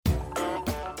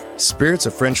Spirits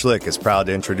of French Lick is proud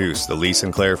to introduce the Lee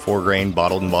Sinclair 4-grain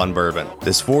bottled and bond bourbon.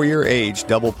 This 4-year aged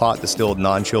double pot distilled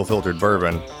non-chill filtered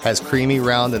bourbon has creamy,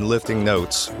 round, and lifting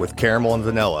notes with caramel and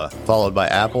vanilla, followed by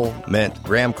apple, mint,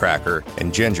 graham cracker,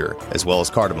 and ginger, as well as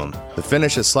cardamom. The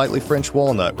finish is slightly French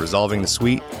walnut, resolving the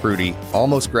sweet, fruity,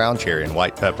 almost ground cherry and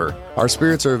white pepper. Our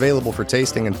spirits are available for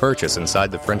tasting and purchase inside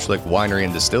the French Lick Winery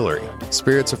and Distillery.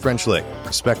 Spirits of French Lick.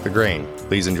 Respect the grain.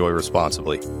 Please enjoy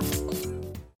responsibly.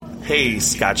 Hey,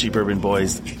 Scotchy Bourbon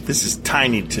Boys. This is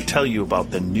Tiny to tell you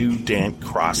about the new Dant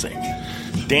Crossing.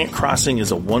 Dant Crossing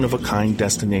is a one-of-a-kind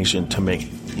destination to make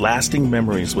lasting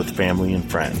memories with family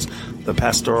and friends. The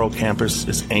pastoral campus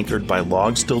is anchored by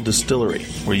Log Still Distillery,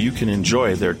 where you can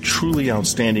enjoy their truly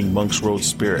outstanding Monks Road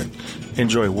spirit.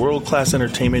 Enjoy world-class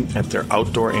entertainment at their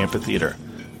outdoor amphitheater,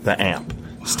 the AMP.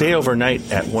 Stay overnight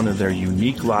at one of their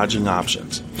unique lodging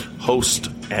options. Host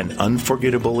an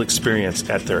unforgettable experience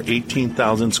at their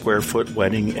 18,000 square foot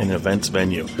wedding and events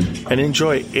venue. And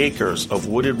enjoy acres of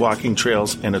wooded walking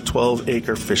trails and a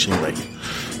 12-acre fishing lake.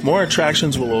 More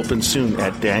attractions will open soon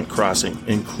at Dant Crossing,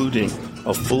 including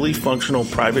a fully functional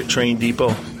private train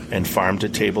depot and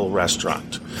farm-to-table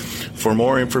restaurant. For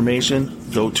more information,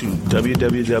 go to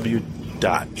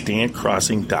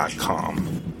www.dantcrossing.com.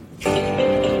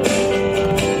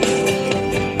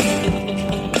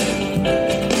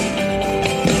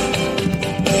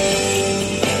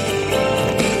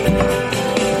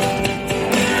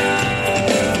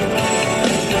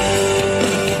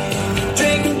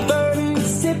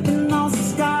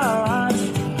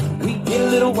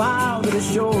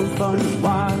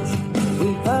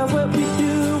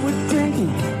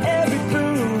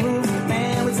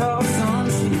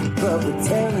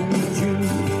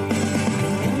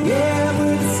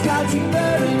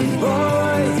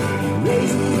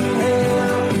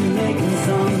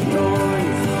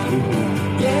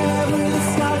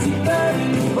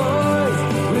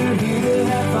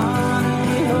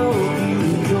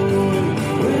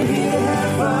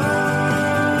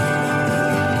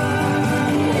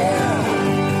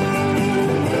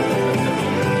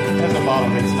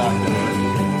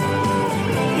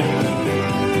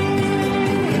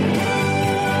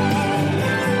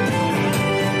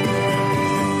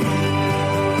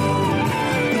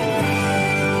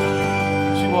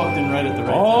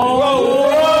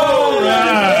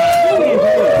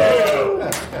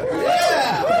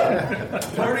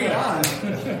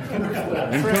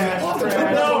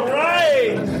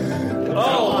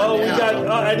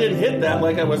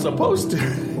 Like I was supposed to.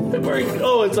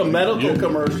 Oh, it's a medical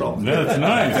commercial. That's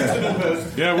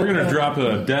nice. Yeah, we're gonna drop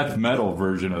a death metal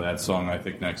version of that song, I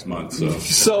think, next month.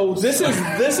 So this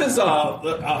is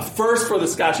a first for the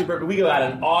Scotchy Bourbon. We got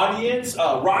an audience.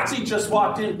 Roxy just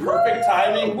walked in, perfect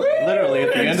timing. Literally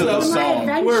at the end of the song.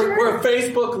 We're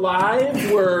Facebook Live.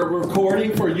 We're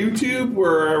recording for YouTube.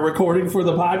 We're recording for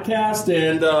the podcast,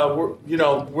 and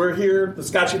we're here. The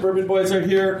Scotchy Bourbon Boys are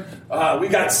here. We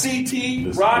got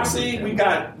CT, Roxy. We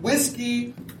got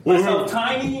Whiskey. Myself,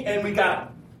 Tiny, and we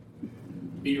got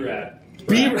B-Rad.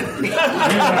 B-Rad.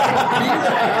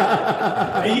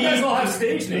 You guys all have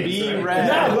stage names. B-Rad.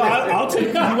 Yeah, I'll take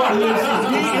you.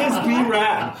 He is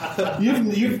B-Rad.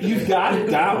 You've got it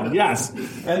down. Yes.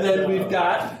 And then we've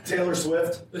got Taylor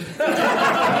Swift.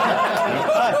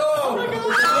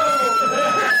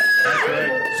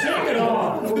 Shake it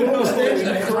off.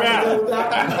 Crap.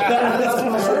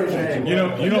 You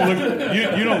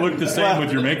don't look the same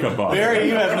with your makeup on. Barry,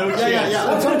 you have no chance. Yeah.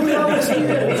 Let's hope we always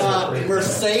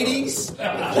Mercedes.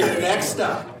 Next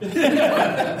up.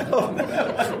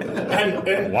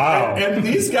 And wow. And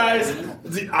these guys,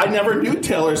 I never knew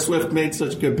Taylor Swift made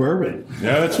such good bourbon.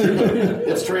 Yeah, that's true.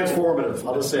 It's transformative.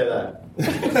 I'll just say that.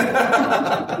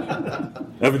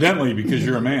 Evidently, because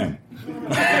you're a man. We're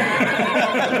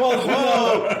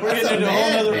getting into a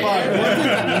whole other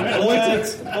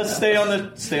podcast. Let's stay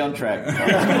on track.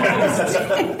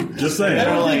 Just saying.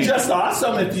 That would be just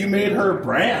awesome if you made her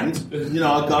brand,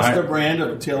 Augusta brand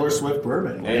of Taylor Swift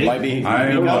bourbon. It might be.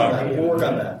 We'll work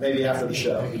on that maybe after the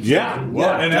show. Yeah.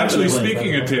 Well, and actually,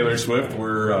 speaking of Taylor Swift,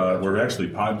 we're actually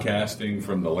podcasting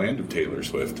from the land of Taylor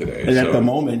Swift today. And at the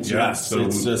moment, yes, so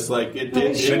it's just like it.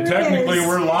 And technically,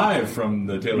 we're live from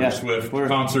the Taylor Swift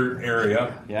concert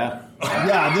area. Yeah.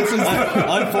 Yeah, this is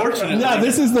unfortunate. Yeah,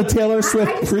 this is the Taylor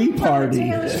Swift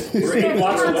pre-party. We're 8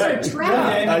 blocks away.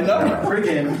 I know.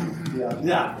 Pre-game.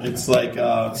 Yeah, it's like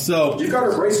so. You got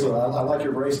her bracelet. I like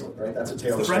your bracelet, right? That's a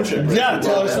Taylor Swift. Yeah,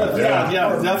 Taylor Swift. Yeah,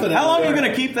 definitely. How long are you going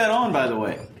to keep that on, by the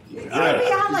way?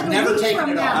 Never taken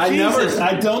it off.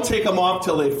 I don't take them off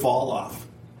till they fall off.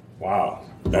 Wow.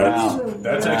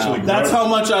 That's actually great. That's how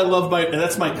much I love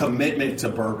that's my commitment to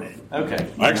bourbon.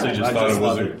 Okay. I actually just thought it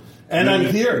was And I'm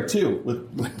here, too.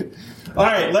 All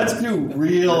right, let's do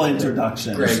real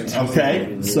introductions. Great.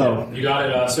 Okay? So You got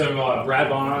it. Brad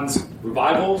Bond's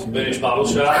Revival, Vintage Bottle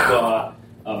Shop,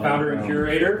 founder and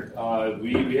curator.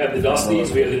 We have the Dusties,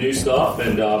 we have the new stuff,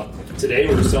 and today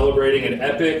we're celebrating an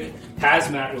epic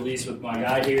hazmat release with my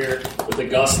guy here, with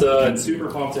Augusta, and super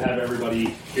pumped to have everybody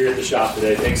here at the shop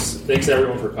today. Thanks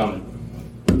everyone for coming.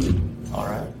 All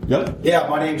right. Yep. Yeah,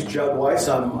 my name's Judd Weiss.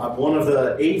 I'm one of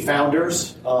the 8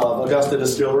 founders of Augusta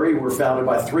Distillery. We're founded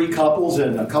by 3 couples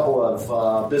and a couple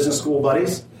of business school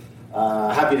buddies.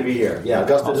 Happy to be here. Yeah,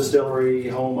 Augusta Distillery,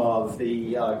 home of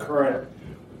the current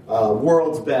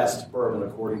world's best bourbon,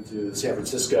 according to the San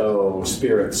Francisco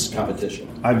Spirits competition.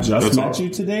 I've just met you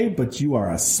today, but you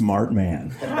are a smart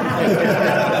man.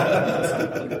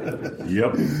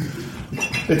 Yep.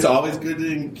 It's always good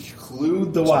to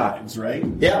include the wives, right?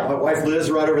 Yeah, my wife Liz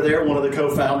right over there, one of the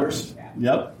co-founders.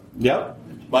 Yep.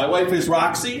 My wife is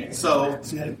Roxy, so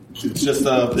it's just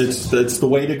it's the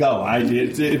way to go.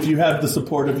 If you have the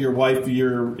support of your wife,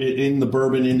 you're in the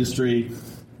bourbon industry.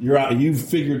 You're out. You've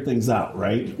figured things out,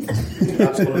 right?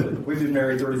 Absolutely. We've been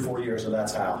married 34 years, so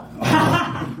that's how.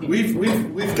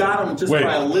 We've got them just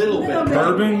by a little bit.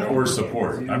 Bourbon or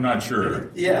support? I'm not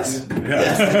sure. Yes.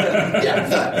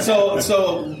 Yeah. So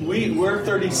we're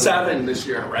 37 this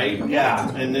year, right? Yeah.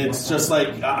 And it's just like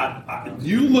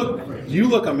you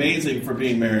look amazing for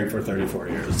being married for 34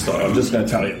 years. So I'm just going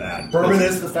to tell you that. Bourbon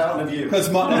is the fountain of youth. Because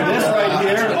this right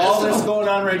here, all this going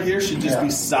on right here, should just be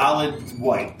solid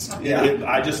white. Yeah.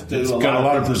 I just do It's got a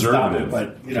lot of preservative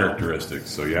characteristics.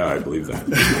 So yeah, I believe that.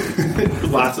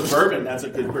 Lots of bourbon. That's a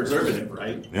good preservative,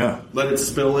 right? Yeah. Let it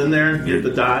spill in there. Get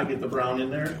the dye. Get the brown in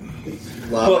there.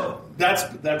 Love it. That's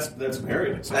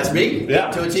Barry. That's me, Yeah.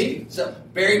 to a T. So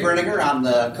Barry Brenninger, I'm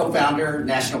the co-founder,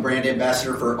 national brand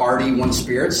ambassador for RD1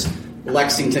 Spirits,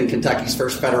 Lexington, Kentucky's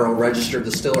first federal registered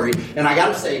distillery. And I got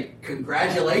to say,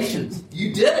 congratulations,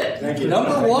 you did it. Thank you.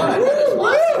 Number 1.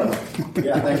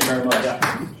 Yeah, thank you very much.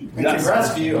 And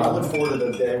congrats to you. I look forward to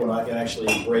the day when I can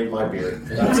actually braid my beard.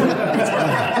 That's it. You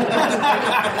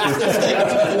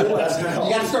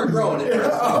got to start growing it.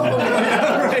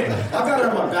 I've got it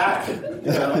on my back.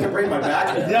 I can braid my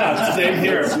back. Yeah, same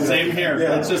here.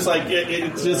 Yeah. It's just like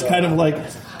it's just kind of like.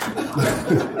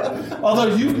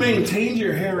 Although you've maintained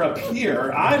your hair up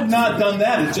here, I've not done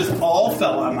that. It just all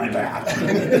fell on my back.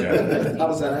 How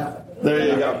does that happen? There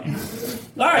you go.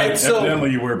 All right, so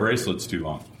Evidently, you wear bracelets too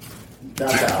long.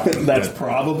 That's how. that's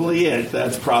probably it.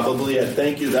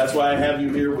 Thank you. That's why I have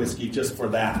you here, Whiskey, just for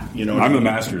that. You know, I'm the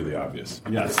master of the obvious.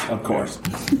 Yes, of course.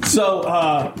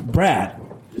 So, Brad.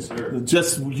 Yes, sir.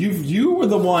 Just you were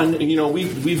the one. You know,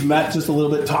 we've met just a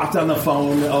little bit, talked on the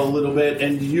phone a little bit,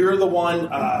 and you're the one.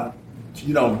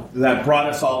 That brought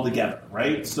us all together,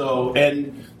 right? So,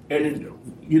 and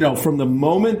from the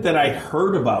moment that I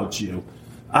heard about you,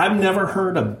 I've never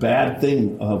heard a bad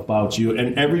thing about you,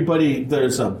 and everybody,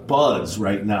 there's a buzz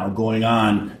right now going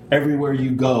on everywhere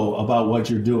you go about what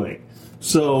you're doing.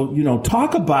 So,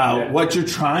 talk about what you're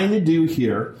trying to do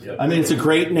here. Yep. I mean, it's a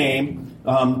great name.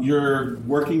 You're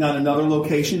working on another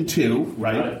location too,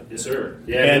 right? Yes, sir.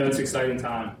 Yeah, it's an exciting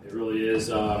time. It really is.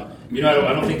 I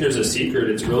don't think there's a secret.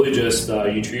 It's really just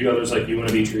you treat others like you want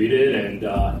to be treated, and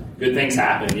good things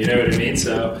happen. You know what I mean?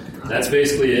 So that's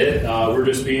basically it. We're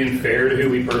just being fair to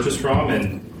who we purchase from,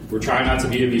 and we're trying not to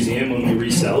be a museum when we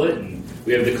resell it. And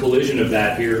we have the collision of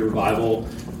that here at Revival.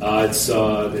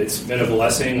 It's been a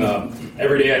blessing.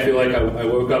 Every day I feel like I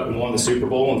woke up and won the Super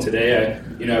Bowl, and today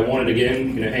I won it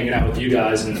again. Hanging out with you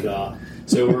guys, and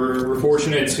so we're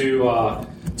fortunate to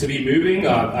be moving.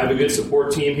 I have a good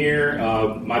support team here.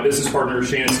 My business partner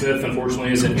Shannon Smith,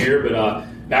 unfortunately, isn't here, but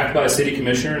backed by a city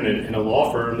commissioner and a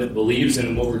law firm that believes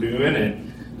in what we're doing,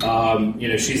 and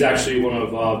she's actually one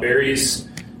of Barry's.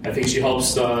 I think she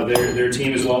helps their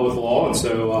team as well with law, and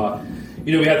so.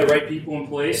 We have the right people in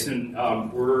place, and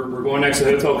we're going next to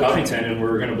Hotel Covington, and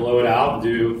we're going to blow it out and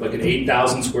do like an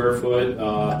 8,000 square foot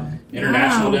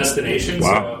international destination.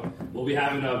 Wow. So we'll be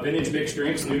having vintage mixed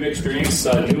drinks, new mixed drinks,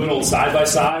 new and old side by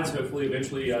sides. Hopefully,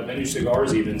 eventually, vintage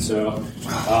cigars even. So,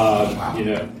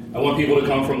 I want people to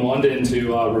come from London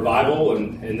to Revival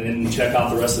and then check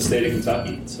out the rest of the state of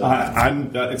Kentucky. So.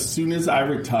 I'm as soon as I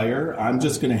retire, I'm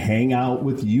just going to hang out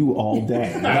with you all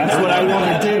day. That's what I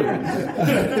want to do.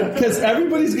 Because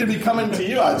everybody's going to be coming to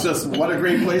you. It's just what a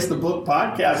great place to book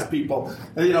podcast people.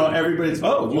 Everybody's you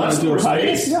want to do a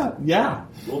podcast? Yeah.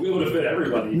 We'll be able to fit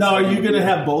everybody. Now, are you going to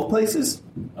have both places?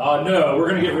 No, we're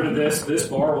going to get rid of this. This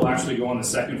bar will actually go on the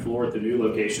second floor at the new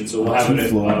location. So we'll have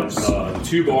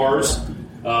 2 bars.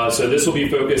 So this will be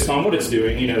focused on what it's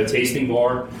doing, the tasting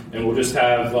bar, and we'll just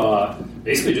have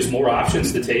basically just more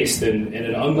options to taste and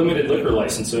an unlimited liquor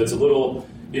license. So it's a little,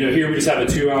 here we just have a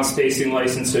 2-ounce tasting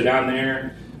license. So down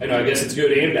there, I guess it's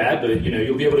good and bad, but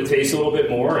you'll be able to taste a little bit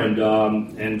more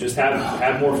and just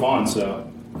have more fun. So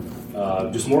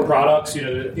just more products.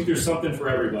 I think there's something for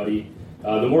everybody.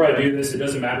 The more I do this, it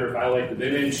doesn't matter if I like the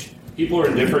vintage. People are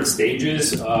in different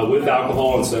stages with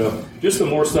alcohol, and so just the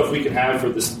more stuff we can have for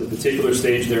the particular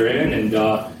stage they're in, and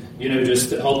just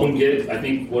to help them get. I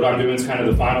think what I'm doing is kind of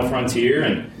the final frontier,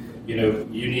 and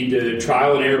you need to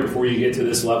trial and error before you get to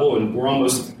this level, and we're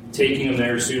almost taking them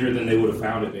there sooner than they would have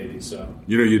found it, maybe. So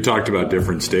you talked about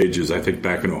different stages. I think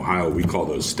back in Ohio we call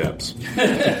those steps.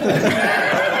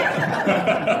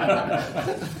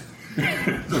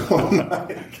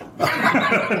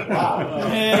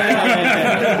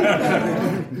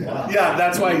 Yeah,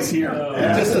 that's why he's here.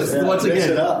 Once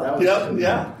again,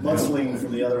 mudslinging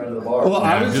from the other end of the bar. Well,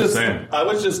 I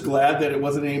was just glad that it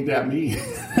wasn't aimed at me.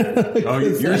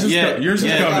 Yours is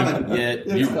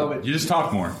coming. Coming. You just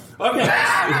talk more.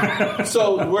 Okay.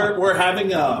 So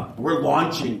we're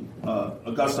launching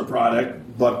Augusta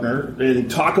product, Buckner, and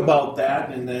talk about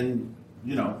that, and then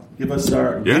give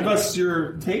us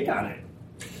your take on it.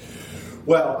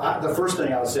 Well, the first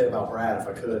thing I would say about Brad, if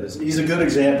I could, is he's a good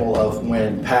example of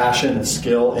when passion and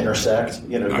skill intersect.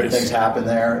 Good things happen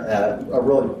there. A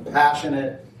really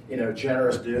passionate,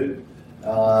 generous dude.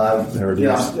 There it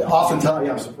is. Oftentimes,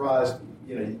 I'm surprised.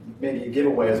 Maybe you give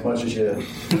away as much as you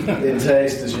in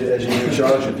taste as you do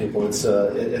charging people.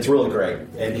 It's really great,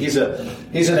 and he's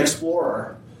an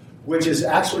explorer, which is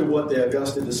actually what the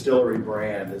Augusta Distillery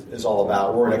brand is all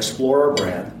about. We're an explorer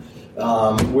brand.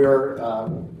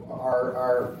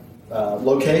 Our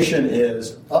location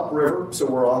is upriver, so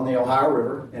we're on the Ohio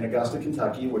River in Augusta,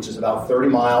 Kentucky, which is about 30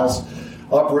 miles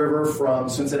upriver from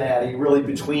Cincinnati, really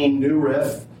between New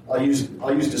Riff. I'll use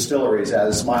distilleries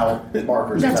as mile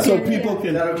markers. So people can.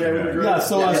 Is that okay with the group? Yeah,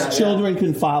 so us children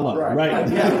can follow. Right.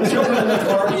 Yeah, children in the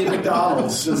party at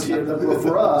McDonald's is here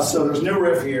for us. So there's New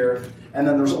Riff here, and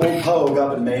then there's Old Pogue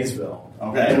up in Maysville.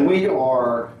 Okay. And we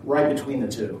are right between the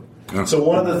two. Yeah. So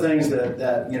one of the things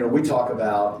that we talk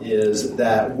about is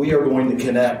that we are going to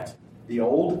connect the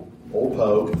old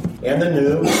Pogue and the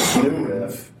new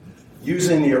Riff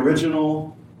using the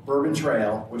original Bourbon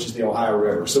Trail, which is the Ohio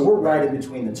River. So we're right in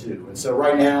between the two. And so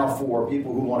right now, for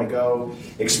people who want to go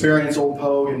experience Old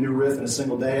Pogue and New Riff in a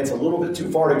single day, it's a little bit too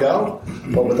far to go.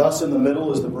 But with us in the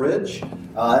middle as the bridge,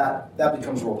 that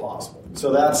becomes real possible.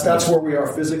 So that's where we are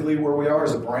physically, where we are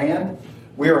as a brand.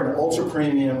 We are an ultra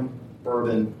premium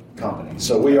bourbon company.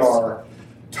 So we are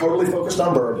totally focused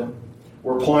on bourbon.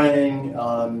 We're playing,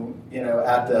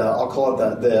 at I'll call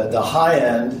it the high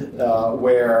end,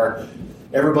 where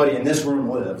everybody in this room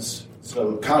lives.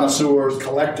 So connoisseurs,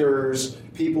 collectors,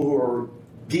 people who are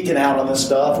geeking out on this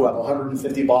stuff, who have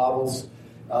 150 bottles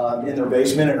in their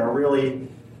basement and are really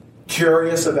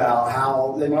curious about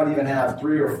how they might even have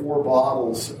 3 or 4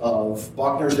 bottles of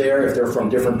Buckners there if they're from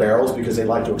different barrels because they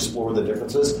like to explore the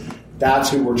differences. That's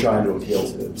who we're trying to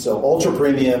appeal to. So ultra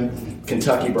premium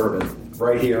Kentucky bourbon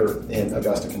right here in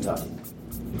Augusta, Kentucky.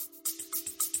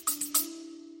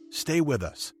 Stay with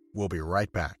us. We'll be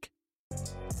right back.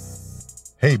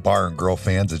 Hey, Bar and Grill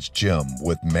fans, it's Jim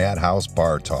with Madhouse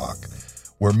Bar Talk,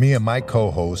 where me and my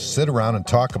co-hosts sit around and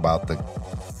talk about the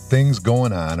things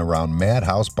going on around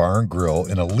Madhouse Bar and Grill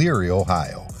in Elyria,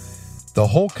 Ohio. The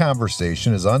whole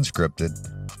conversation is unscripted,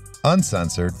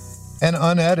 uncensored, and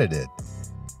unedited.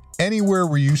 Anywhere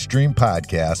where you stream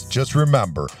podcasts, just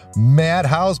remember,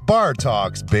 Madhouse Bar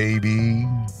Talks, baby.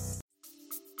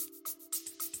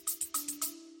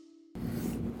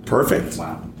 Perfect.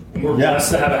 Wow. And we're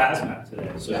blessed to have a hazmat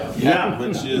today. So. Yeah,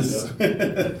 which is...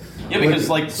 because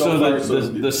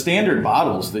the standard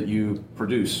bottles that you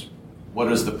produce,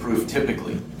 what is the proof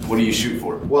typically? What do you shoot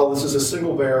for? Well, this is a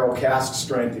single barrel cask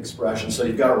strength expression, so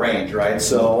you've got a range, right?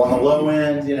 So on the low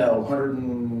end,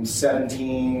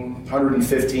 117,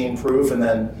 115 proof, and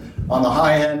then on the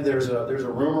high end, there's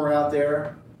a rumor out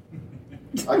there.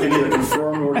 I can either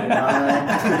confirm or deny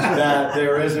that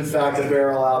there is in fact a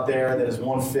barrel out there that is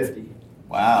 150.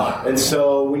 Wow! And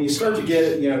so when you start to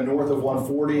get north of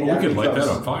 140, we could light that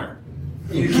on fire.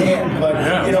 You can, but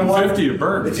you know 150 what? to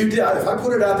burn. If I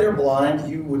put it out there blind,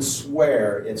 you would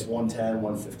swear it's 110,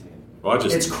 115. Well,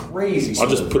 it's crazy. I'll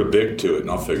just put a big to it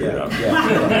and I'll figure it out.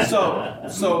 Yeah.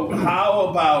 So how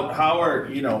about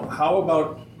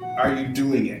are you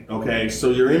doing it? Okay,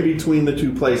 so you're in between the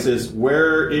two places.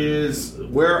 Where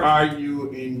are you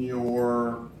in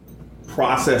your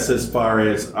process as far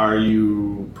as, are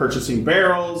you purchasing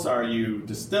barrels? Are you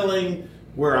distilling?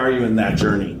 Where are you in that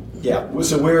journey? Yeah,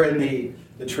 so we're in the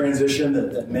the transition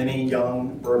that many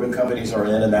young bourbon companies are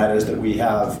in, and that is that we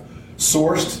have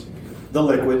sourced the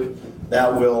liquid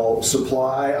that will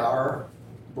supply our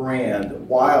brand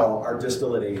while our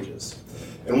distillate ages.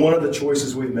 And one of the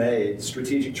choices we've made,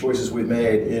 strategic choices we've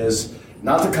made, is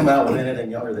not to come out with anything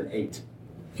younger than 8.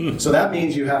 So that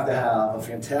means you have to have a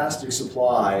fantastic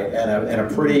supply and a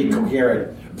pretty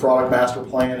coherent product master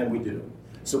plan, and we do.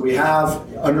 So we have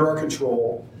under our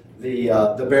control the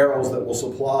barrels that will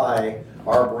supply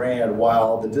our brand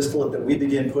while the distillate that we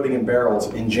begin putting in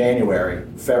barrels in January,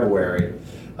 February,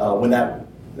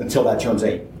 until that turns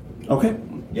 8. Okay.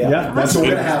 Yeah. So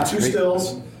we're going to have 2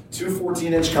 stills, 2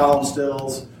 14-inch column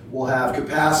stills. We'll have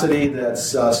capacity that's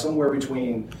somewhere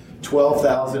between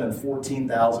 12,000 and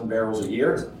 14,000 barrels a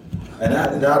year. And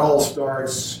that all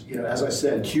starts, as I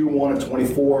said, Q1 of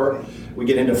 24. We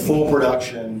get into full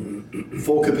production,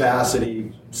 full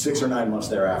capacity, 6 or 9 months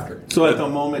thereafter. So at the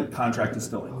moment, contract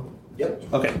distilling.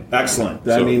 Yep. Okay, excellent.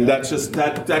 I mean, that's just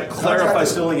that clarifies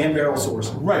distilling and barrel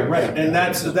sourcing. Right, and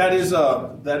that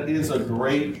is a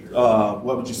great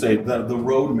what would you say the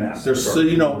roadmap. There's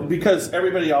because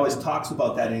everybody always talks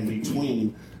about that in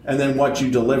between. And then what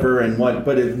you deliver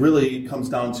but it really comes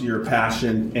down to your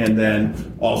passion, and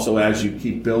then also as you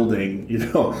keep building,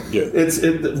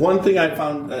 one thing I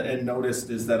found and noticed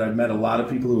is that I've met a lot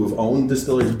of people who have owned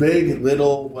distilleries, big,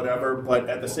 little, whatever, but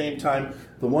at the same time,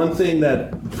 the one thing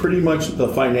that pretty much the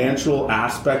financial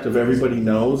aspect of everybody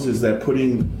knows is that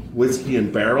putting whiskey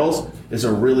in barrels is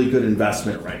a really good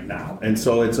investment right now. And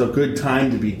so it's a good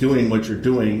time to be doing what you're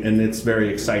doing, and it's very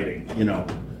exciting,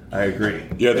 I agree.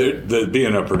 Yeah,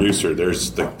 being a producer,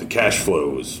 there's the cash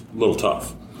flow is a little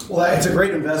tough. Well, it's a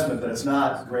great investment, but it's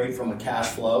not great from a cash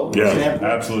flow standpoint.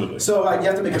 Absolutely. So you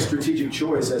have to make a strategic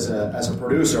choice as a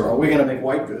producer. Are we going to make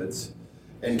white goods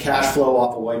and cash flow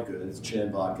off of white goods,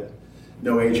 gin, vodka?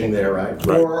 No aging there, right?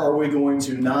 Or are we going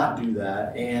to not do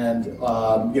that and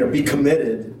be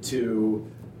committed to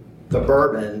the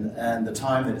bourbon and the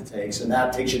time that it takes, and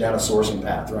that takes you down a sourcing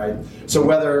path, right? So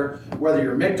whether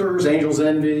you're Michter's, Angel's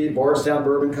Envy, Bardstown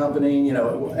Bourbon Company,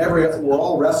 we're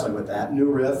all wrestling with that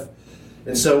New Riff,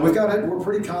 and so we're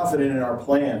pretty confident in our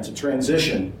plan to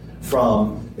transition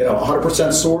from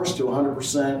 100% source to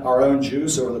 100% our own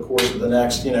juice over the course of the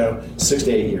next 6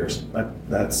 to 8 years.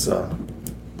 That's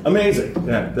amazing.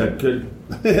 That could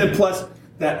plus.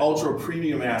 That ultra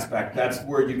premium aspect, that's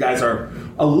where you guys are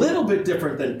a little bit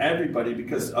different than everybody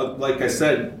because, like I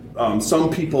said, some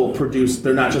people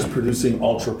they're not just producing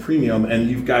ultra premium, and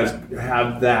you guys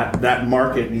have that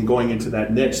market and going into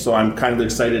that niche, so I'm kind of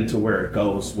excited to where it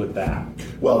goes with that.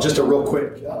 Well, just a real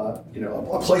quick, a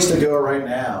place to go right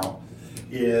now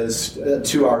is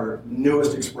to our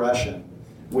newest expression,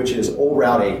 which is Old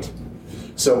Route 8.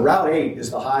 So Route 8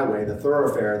 is the highway, the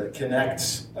thoroughfare that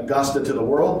connects Augusta to the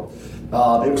world.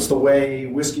 It was the way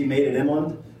whiskey made it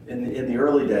inland in the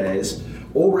early days.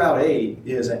 Old Route 8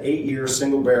 is an 8-year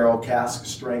single barrel cask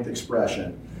strength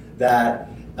expression that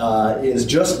is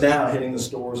just now hitting the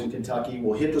stores in Kentucky,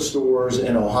 will hit the stores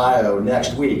in Ohio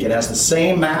next week. It has the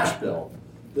same mash bill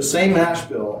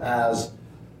as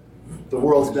the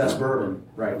world's best bourbon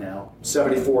right now,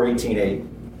 74 18.8.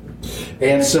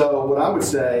 And so what I would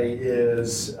say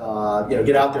is,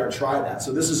 get out there and try that.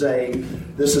 So this is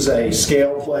a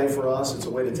scale play for us. It's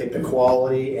a way to take the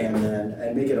quality and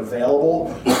make it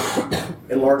available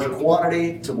in larger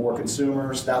quantity to more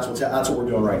consumers. That's what we're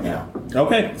doing right now.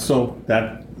 Okay, so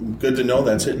good to know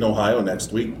that's hitting Ohio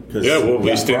next week. We'll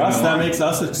be for us, that makes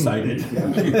us excited.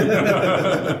 You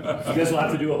guys will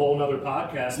have to do a whole nother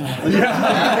podcast. On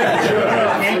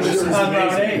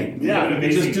Route 8. Yeah, we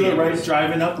just do it right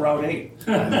driving up Route 8.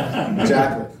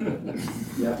 Exactly.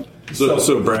 Yeah.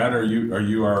 So Brad, are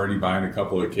you already buying a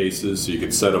couple of cases so you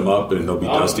can set them up and they'll be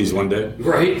Dusty's one day?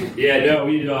 Right. Yeah. No.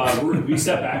 We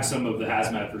set back some of the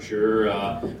hazmat for sure.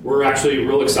 We're actually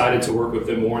real excited to work with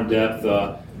them more in depth.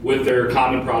 With their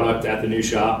common product at the new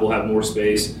shop, we'll have more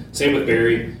space. Same with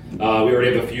Barry. We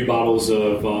already have a few bottles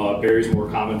of Barry's more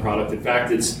common product. In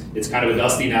fact, it's kind of a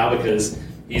Dusty now because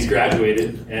he's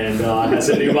graduated and has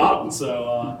a new bottle.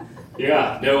 So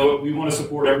we want to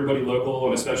support everybody local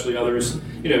and especially others.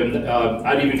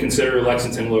 I'd even consider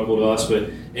Lexington local to us, but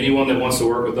anyone that wants to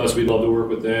work with us, we'd love to work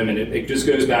with them. And it just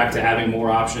goes back to having more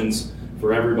options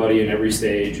for everybody in every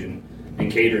stage and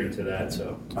catering to that.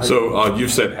 So you've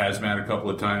said hazmat a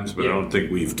couple of times, but I don't think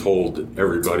we've told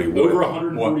everybody over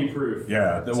 140 proof.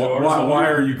 Yeah. Why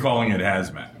are you calling it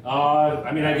hazmat?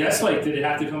 I guess did it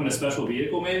have to come in a special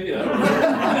vehicle? Maybe I don't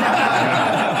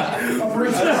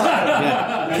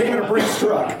know. Came in a Brinks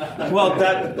truck. Well,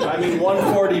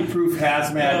 140 proof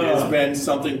hazmat has been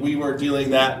something we were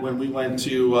dealing that when we went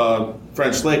to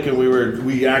French Lick, and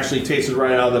we actually tasted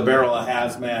right out of the barrel a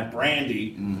hazmat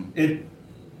brandy. It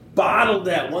bottled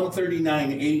at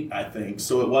 139.8, I think,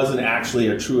 so it wasn't actually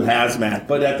a true hazmat.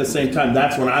 But at the same time,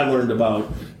 that's when I learned about,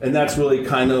 and that's really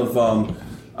kind of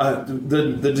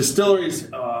the distilleries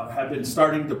have been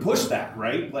starting to push that,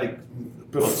 right? Like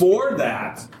before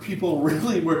that, people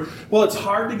really were. Well, it's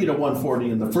hard to get a 140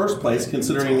 in the first place,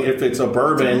 considering if it's a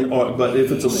bourbon, but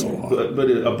if it's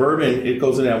a bourbon, it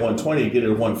goes in at 120. You get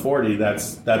it at 140.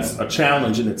 That's a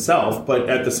challenge in itself. But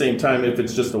at the same time, if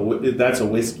it's just that's a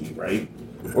whiskey, right?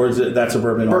 Or is it that's a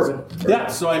bourbon? Bourbon. Yeah.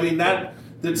 So I mean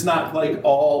that's not like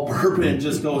all bourbon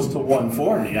just goes to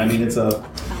 140. I mean, it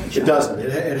doesn't.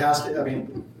 It has to. I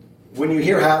mean, when you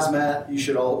hear hazmat, you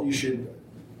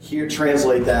should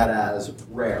translate that as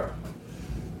rare.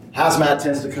 Hazmat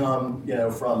tends to come,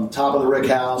 from top of the rick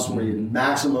house where you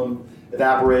maximum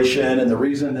evaporation, and the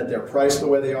reason that they're priced the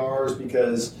way they are is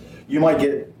because you might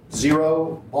get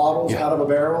 0 bottles out of a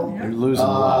barrel. You're losing a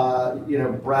lot.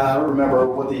 Brad, I don't remember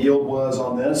what the yield was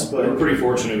on this, but we're pretty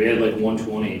fortunate. We had like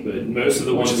 120, but most of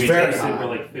the ones we tested were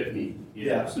like 50.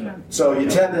 So you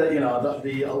tend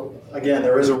to, again,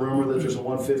 there is a rumor that there's a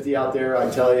 150 out there.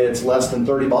 I tell you, it's less than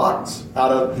 30 bottles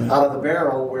out of the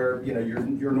barrel, where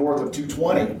you're north of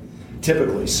 220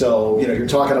 typically. So you're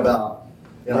talking about.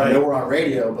 I know we're on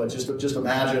radio, but just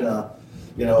imagine a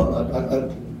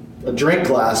drink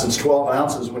glass that's 12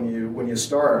 ounces when you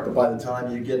start, but by the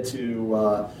time you get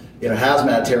to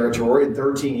hazmat territory in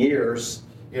 13 years,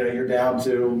 you're down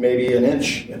to maybe an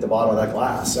inch at the bottom of that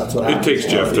glass. That's what happens. It takes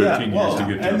Jeff 13 years to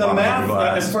get to the bottom of the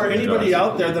glass. And for anybody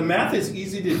out there, the math is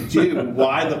easy to do.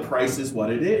 Why the price is what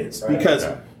it is, because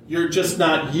you're just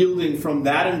not yielding from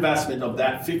that investment of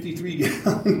that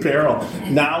 53-gallon barrel.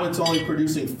 Now it's only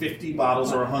producing 50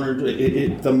 bottles or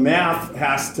 100. The math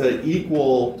has to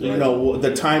equal,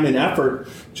 the time and effort.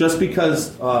 Just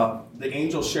because the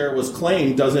angel share was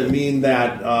claimed doesn't mean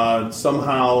that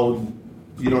somehow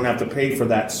you don't have to pay for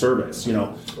that service.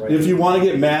 If you want to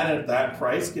get mad at that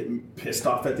price, get pissed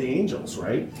off at the angels,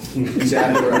 right?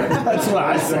 Exactly right. That's what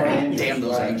I say. Damn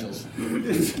those angels.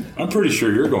 I'm pretty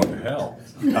sure you're going to hell.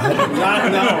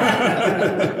 Not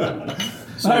now.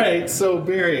 All right, so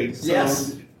Barry.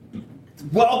 Yes.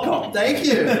 Welcome. Thank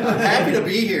you. I'm happy to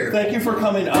be here. Thank you for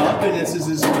coming up, and this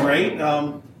is great.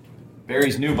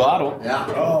 Barry's new bottle.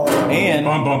 Yeah. Oh, and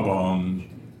bum bum bum.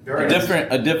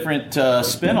 a different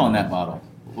spin on that bottle.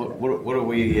 What are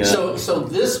we? So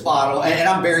this bottle, and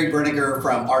I'm Barry Brenniger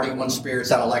from RD1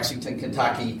 Spirits out of Lexington,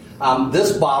 Kentucky.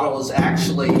 This bottle is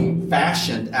actually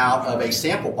fashioned out of a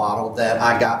sample bottle that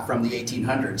I got from the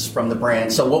 1800s from the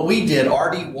brand. So what we did,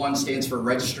 RD1 stands for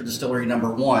Registered Distillery Number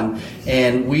 1,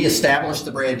 and we established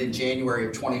the brand in January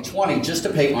of 2020 just to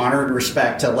pay honor and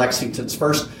respect to Lexington's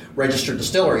first registered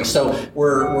distillery. So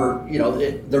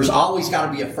there's always got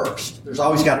to be a first. There's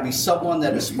always got to be someone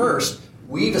that is first.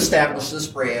 We've established this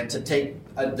brand to take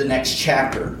the next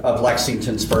chapter of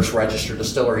Lexington's first registered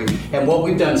distillery. And what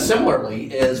we've done similarly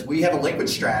is we have a liquid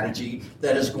strategy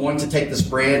that is going to take this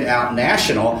brand out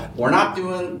national. We're not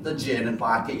doing the gin and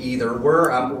vodka either.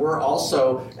 We're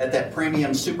also at that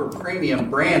premium, super premium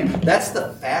brand. That's the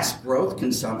fast growth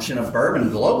consumption of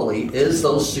bourbon globally, is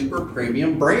those super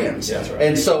premium brands. That's right.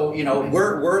 And so,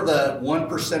 we're the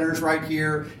 1%ers right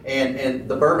here, and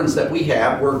the bourbons that we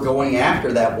have, we're going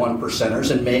after that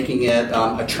 1%ers and making it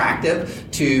attractive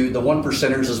to the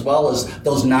 1%ers as well as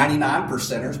those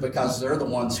 99%ers, because they're the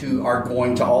ones who are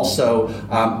going to also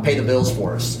pay the bills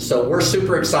for us. So we're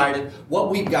super excited. What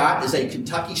we've got is a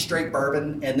Kentucky straight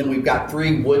bourbon, and then we've got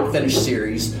 3 wood finish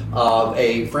series of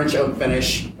a French oak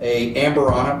finish, a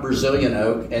Amberana Brazilian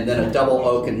oak, and then a double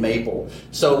oak and maple.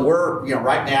 So we're,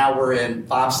 right now we're in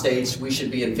 5 states. We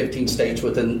should be in 15 states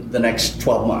within the next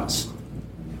 12 months.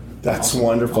 That's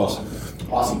wonderful.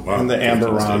 Awesome. And the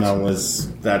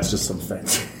Amberana that's just some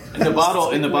fancy. In the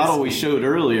bottle we showed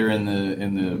earlier in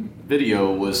the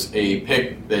video was a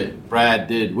pick that Brad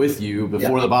did with you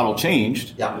before the bottle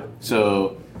changed. Yeah.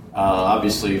 So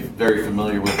obviously very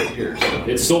familiar with it here. So.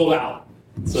 It's sold out.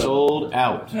 Sold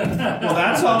out. Well,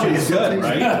 that's always good,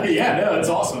 right? It's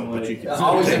awesome. Always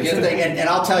a good thing. And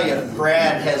I'll tell you,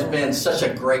 Brad has been such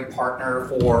a great partner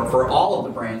for all of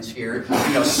the brands here.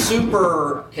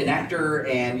 Super connector.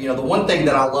 And, the one thing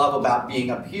that I love about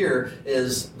being up here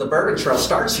is the Bourbon Trail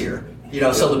starts here.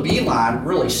 So the Beeline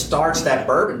really starts that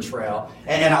bourbon trail,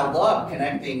 and I love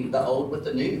connecting the old with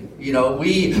the new.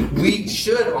 We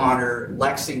should honor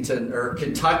Lexington or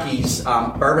Kentucky's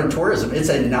bourbon tourism. It's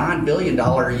a $9 billion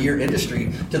a year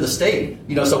industry to the state.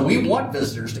 So we want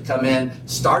visitors to come in,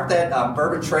 start that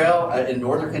bourbon trail in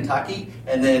northern Kentucky,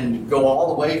 and then go all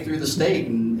the way through the state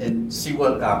and see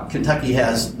what Kentucky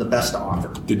has the best to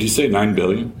offer. Did you say $9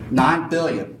 billion? $9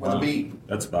 billion with a B.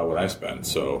 That's about what I spent,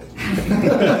 so.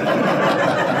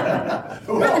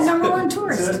 We're the number one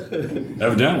tourist.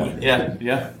 Evidently.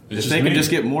 Yeah. If they can just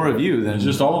get more of you, then it's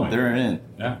just all of me. They're in.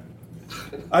 Yeah.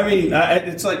 I mean,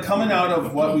 it's like coming out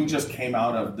of what we just came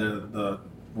out of, the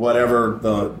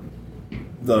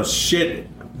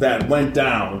shit that went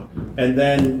down, and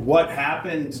then what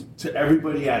happened to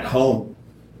everybody at home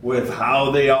with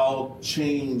how they all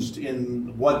changed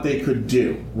in what they could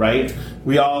do, right?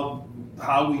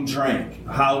 How we drank,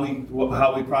 how we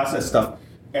process stuff,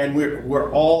 and we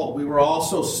were all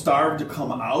so starved to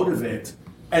come out of it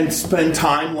and spend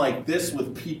time like this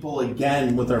with people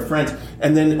again, with our friends.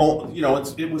 And then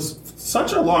it was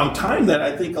such a long time that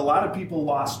I think a lot of people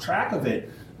lost track of it.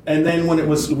 And then when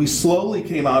we slowly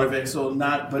came out of it.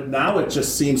 But now it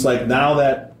just seems like now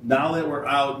that we're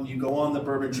out and you go on the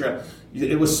Bourbon Trail,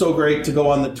 it was so great to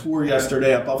go on the tour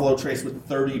yesterday at Buffalo Trace with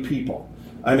 30 people.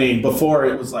 I mean, before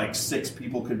it was like 6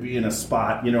 people could be in a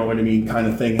spot, you know what I mean, kind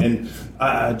of thing. And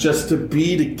just to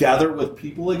be together with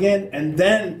people again. And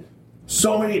then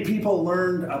so many people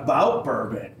learned about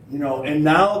bourbon, and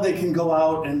now they can go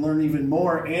out and learn even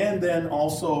more and then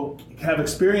also have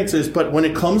experiences. But when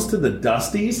it comes to the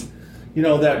Dusties,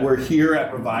 that we're here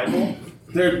at Revival,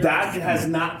 that has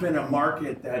not been a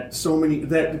market that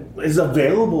is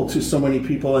available to so many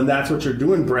people. And that's what you're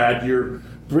doing, Brad. You're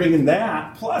bringing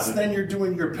that, plus then you're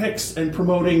doing your picks and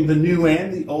promoting the new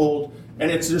and the old,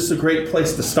 and it's just a great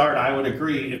place to start. I would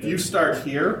agree. If you start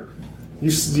here,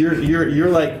 you're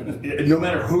like, no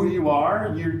matter who you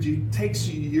are,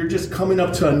 you're just coming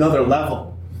up to another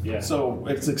level. Yeah. So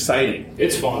it's exciting.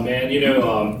 It's fun, man.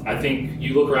 I think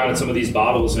you look around at some of these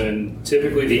bottles, and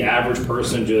typically the average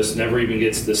person just never even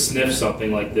gets to sniff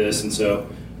something like this, and so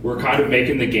we're kind of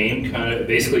making the game kind of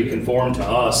basically conform to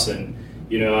us. And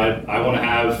I want to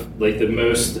have like the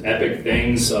most epic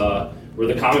things where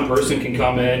the common person can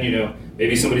come in.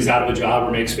 Maybe somebody's out of a job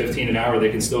or makes $15 an hour, they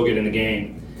can still get in the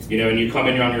game. And you come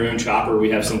in, you're on your own chopper.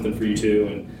 We have something for you too,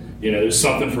 and there's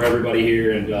something for everybody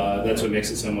here, and that's what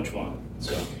makes it so much fun.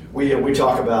 So we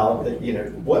talk about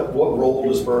what role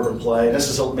does bourbon play? And this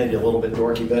is maybe a little bit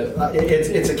dorky, but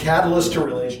it's a catalyst to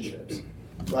relationships,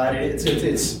 right?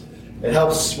 It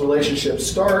helps relationships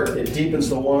start. It deepens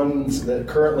the ones that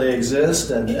currently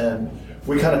exist, and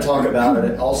we kind of talk about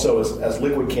it also as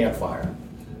liquid campfire.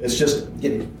 It's just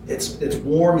it's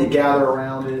warm. You gather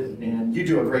around it, and you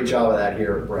do a great job of that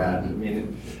here, Brad. I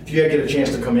mean, if you get a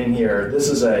chance to come in here, this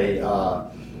is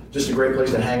just a great place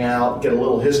to hang out, get a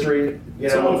little history.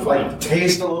 Taste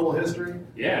a little history.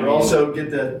 Yeah, but also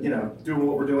get to do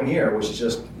what we're doing here, which is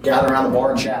just gather around the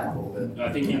bar and chat a little bit. I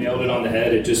think you nailed it on the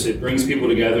head. It brings people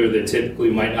together that typically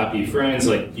might not be friends.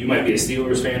 Like you might be a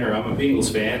Steelers fan or I'm a Bengals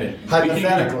fan, and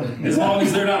hypothetically, as long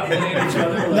as they're not playing each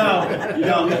other, we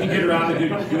can get around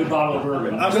a good bottle of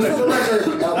bourbon. I'm going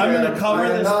to cover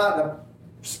this. Not a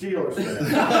Steelers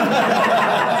fan.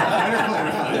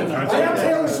 I am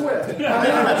Taylor Swift.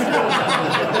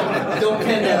 Don't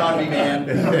pin that on me, man.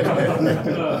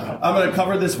 I'm going to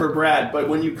cover this for Brad, but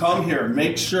when you come here,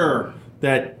 make sure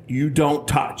that you don't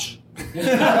touch. At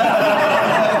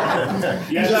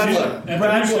the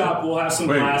new shop, we'll have some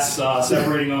glass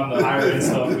separating on the higher end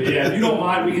stuff. But yeah, if you don't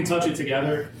mind, we can touch it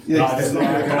together. Wait a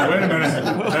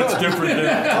minute, that's different than.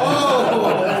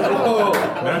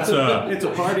 It's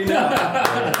a party now.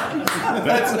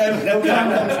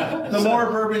 The more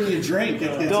bourbon you drink,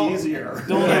 it gets easier.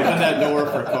 Don't open that door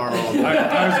for Carl.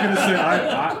 I was going to say,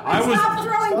 I was. Stop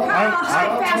throwing Carl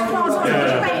outside fastballs on the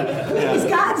way. He's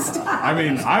got to stop. I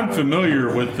mean, I'm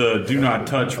familiar with the do not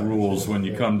touch rules when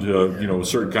you come to a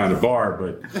certain kind of bar,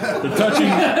 but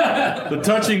the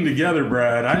touching together,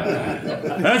 Brad,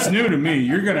 that's new to me.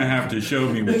 You're going to have to show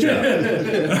me what you have.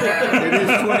 It is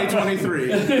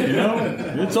 2023.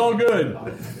 It's all good.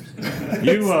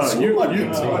 You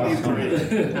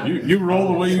roll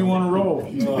the way you want to roll.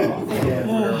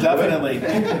 Definitely.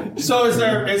 So, is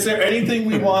there anything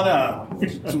we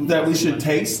that we should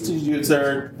taste? Do you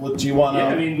want to? Yeah,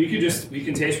 I mean, we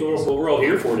can taste what we're all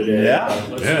here for today. Yeah.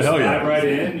 Let's just dive right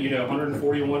in.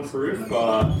 141 proof.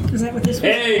 Is that what this was?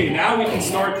 Hey, now we can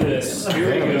start this.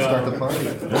 Here we go. Start the party.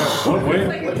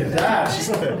 Wait. Look at that. She's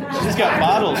got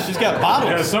bottles. She's got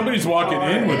bottles. Yeah, somebody's walking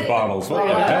in with bottles. What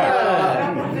the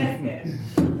heck?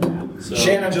 So,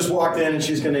 Shannon just walked in and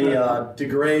she's going to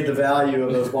degrade the value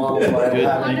of those bottles by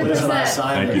having you put us on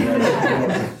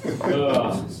assignment.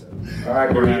 All right,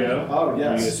 here we go. Oh,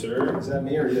 yes. Yes, sir. Is that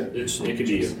me or you? It could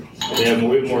be you. We have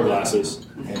more glasses.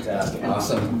 Fantastic.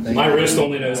 Awesome. My wrist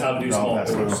only knows how to do small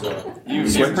pours. So.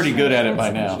 You're pretty good at it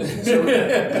by now.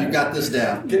 You've got this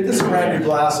down. Get this around your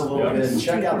glass a little bit and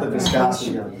check out the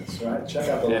viscosity on this, right? Check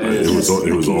out the It was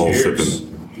all Cheers.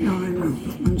 sipping. No, I know.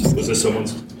 I'm just. Was this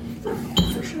someone's?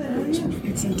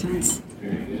 It's intense.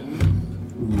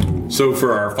 So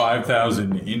for our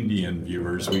 5,000 Indian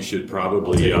viewers, we should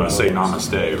probably say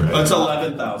namaste, right? It's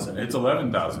 11,000. It's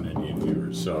 11,000 Indian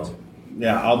viewers, so.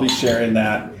 Yeah, I'll be sharing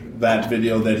that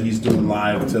video that he's doing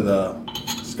live to the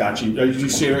Scotchy. Did you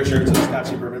share it to the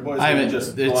Scotchy Bourbon Boys? I haven't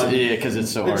just because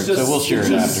it's so hard. It's just, so we'll share it's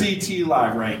it just after. CT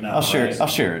live right now. I'll share right? it. I'll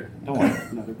share it. Don't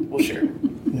worry. We'll share it.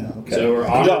 Yeah, okay. So we're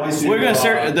on. We're gonna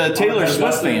share the Taylor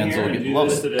Swift fans will do love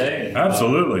this it. today.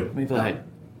 Absolutely. Let me play.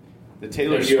 The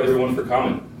Taylor Thank you Swift. everyone for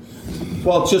coming.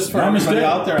 Well, just for everybody Namaste.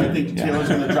 out there, I think Taylor's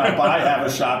going to drop by, have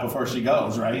a shot before she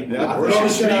goes, right? Yeah, We're on the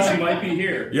streets. You might be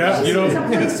here. Yeah, you know, It's a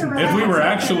place to if relax. we were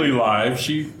actually live,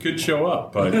 she could show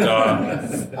up, but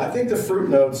I think the fruit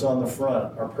notes on the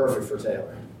front are perfect for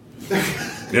Taylor.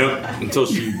 yep, until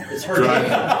she drives.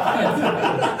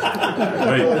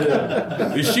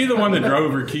 Wait, is she the one that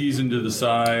drove her keys into the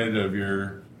side of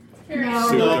your? No,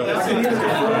 No, that's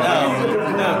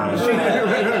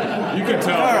You can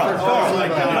tell. Carl,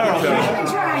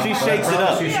 she shakes it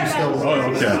up.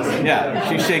 Oh, okay. Yeah,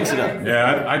 she shakes it up.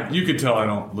 Yeah, you can tell I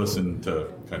don't listen to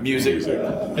country Music.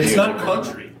 It's not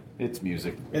country. It's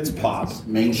music. It's pop.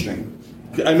 Mainstream.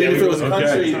 I mean, if it was Okay.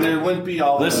 country, there wouldn't be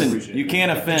all this. Listen, you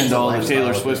can't offend all the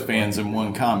Taylor Swift fans in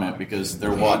one comment because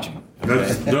they're watching. No,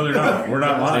 they're not. We're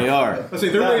not live. They are. I say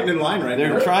they're waiting in line right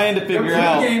They're now. trying to figure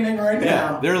out. Gaming right Yeah,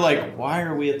 now. they're like, why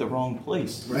are we at the wrong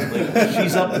place? Like,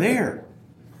 she's up there.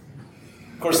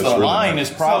 Of course, the line is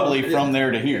probably from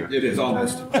there to here. It is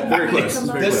almost very close.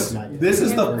 Very close. This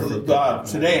is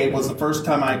today was the first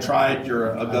time I tried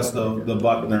your Augusta the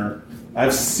Buckner.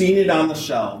 I've seen it on the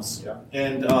shelves,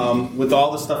 and with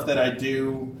all the stuff that I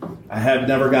do, I have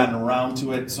never gotten around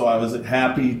to it. So I was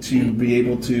happy to be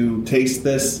able to taste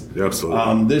this.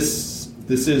 Absolutely. This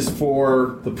is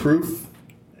for the proof.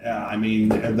 I mean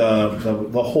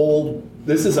the whole.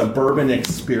 This is a bourbon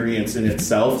experience in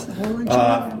itself.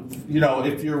 You know,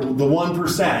 if you're the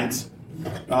 1%.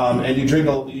 And you drink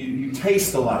you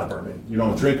taste a lot of bourbon. You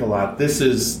don't drink a lot. This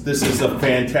is a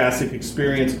fantastic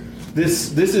experience.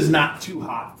 This is not too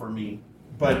hot for me,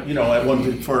 but you know,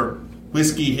 for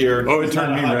whiskey here. Oh, it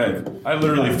turned me red. I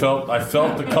literally felt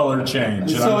the color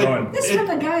change, and So I'm going. this is from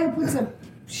the guy who puts a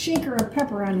shaker of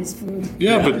pepper on his food.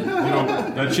 Yeah, but you know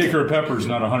that shaker of pepper is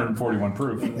not 141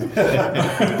 proof.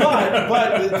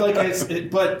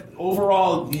 but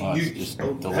overall,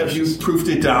 have you proofed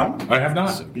it down? I have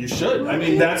not. You should. I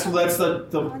mean, that's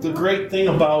the great thing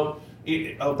about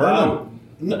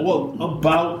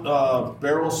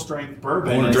barrel strength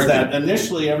bourbon is that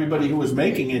initially everybody who was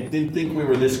making it didn't think we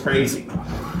were this crazy.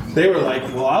 They were like,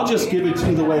 well, I'll just give it to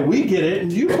you the way we get it,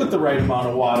 and you put the right amount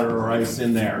of water or ice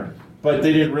in there. But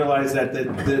they didn't realize that the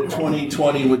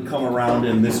 2020 would come around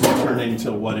and this would turn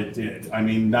into what it did. I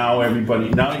mean, now you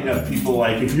have people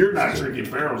like, if you're not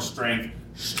drinking barrel strength,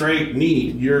 straight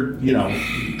neat, you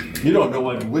don't know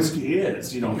what whiskey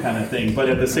is, kind of thing. But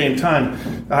at the same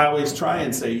time, I always try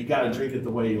and say you got to drink it the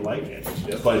way you like it.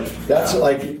 But that's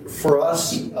like for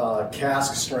us,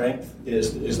 cask strength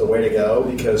is the way to go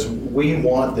because we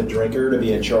want the drinker to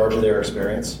be in charge of their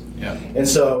experience. Yeah. And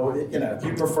so, if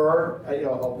you prefer, a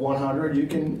 100, you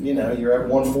can, you're at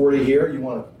 140 here. You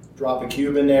want to drop a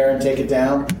cube in there and take it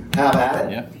down. Have at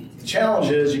it. Yeah. The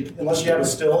challenge is, unless you have a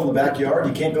still in the backyard,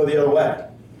 you can't go the other way.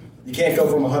 You can't go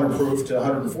from 100 proof to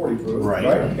 140 proof, right?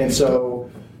 And so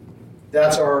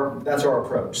that's our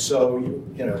approach. So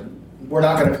we're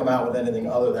not going to come out with anything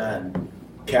other than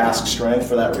cask strength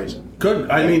for that reason. good.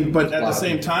 I mean, but at the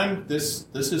same time, this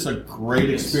is a great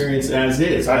experience as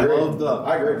is. I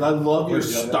love your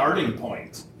starting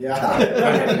point. Yeah,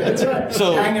 that's right.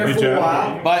 So, hang there for a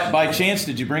while. by chance,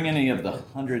 did you bring any of the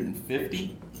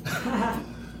 150?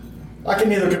 I can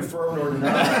neither confirm nor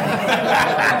deny.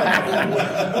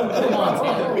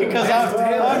 Because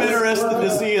I'm interested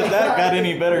to see if that got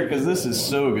any better. Because this is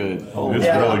so good. Oh, it's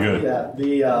really good.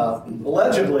 Yeah,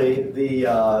 allegedly the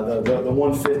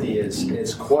 150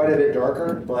 is quite a bit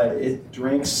darker, but it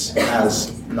drinks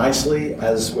as nicely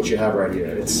as what you have right here.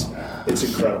 It's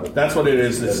incredible. That's what it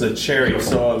is. It's a cherry.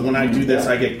 So when I do this,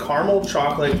 I get caramel,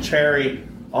 chocolate, cherry,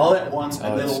 all at once,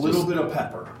 and then a little bit of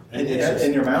pepper.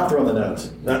 In your mouth or on the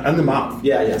nose? On the mouth.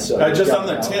 Yeah. So just on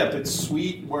the tip, it's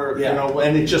sweet.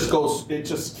 And it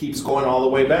just keeps going all the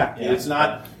way back. Yeah. It's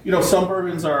not, some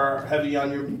bourbons are heavy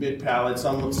on your mid palate,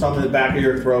 some in the back of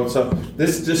your throat. So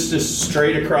this just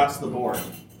straight across the board.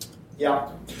 Yeah,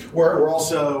 we're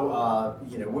also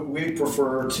we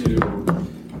prefer to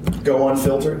go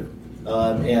unfiltered,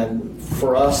 and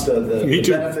for us the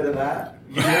benefit of that.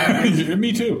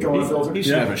 Me too. Go unfiltered. You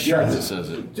should have a shirt that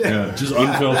says it. Yeah, just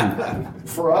unfiltered.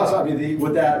 For us, I mean,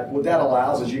 what that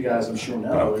allows, as you guys I'm sure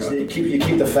know, is that you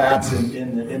keep the fats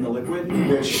in the liquid,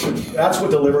 which that's what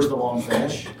delivers the long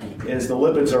finish. Is the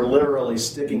lipids are literally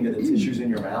sticking to the tissues in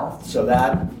your mouth, so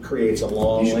that creates a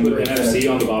long. You should put NFC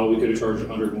on the bottle. We could have charged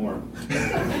 100 more.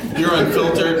 You're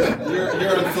unfiltered.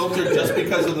 You're unfiltered just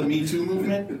because of the Me Too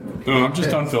movement. No, I'm just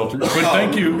unfiltered. But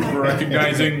thank you for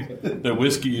recognizing that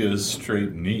whiskey is straight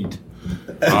and neat.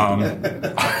 There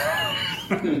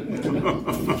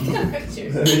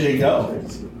you go.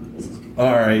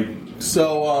 All right.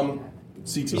 So,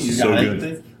 CT, you got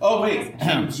anything? Oh, wait.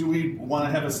 Do we want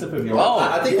to have a sip of yours? Oh,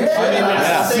 I think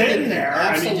it's sitting there.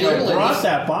 Absolutely. I mean, you brought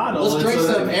that bottle. Let's drink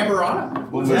some Amberana.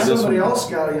 Somebody else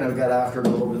got after it a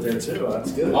little bit there too.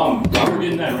 That's good. While we're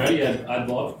getting that ready, I'd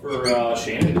love for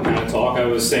Shannon to kind of talk. I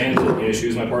was saying that she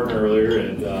was my partner earlier,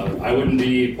 and I wouldn't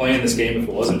be playing this game if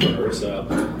it wasn't for her. So,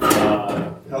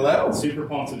 hello. Super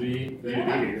pumped to be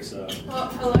here. So, well,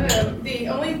 hello. The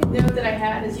only note that I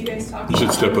had is you guys talked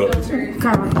about step up. filtered,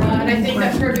 and I think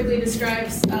that perfectly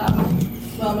describes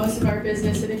most of our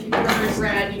business. And if you've ever heard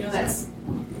Brad, that's.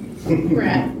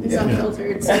 Brad is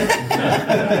unfiltered, so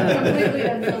completely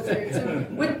unfiltered. So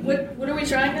what are we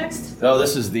trying next? Oh,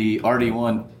 this is the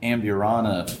RD1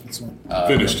 Amburana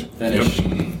Finished. Yep.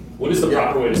 What is the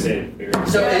proper way to say it, Barry?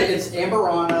 So it's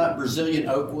Amburana Brazilian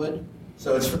oakwood.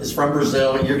 So it's from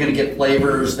Brazil. You're going to get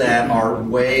flavors that are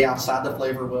way outside the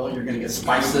flavor wheel. You're going to get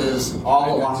spices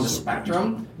all along the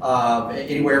spectrum,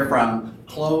 anywhere from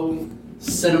clove,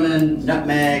 cinnamon,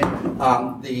 nutmeg.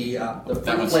 The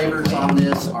fruit flavors on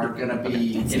this are going to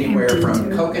be anywhere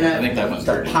from coconut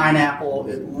to pineapple.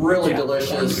 It's really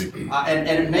delicious, and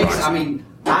it makes.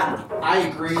 I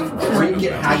agree. Drink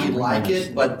it how you like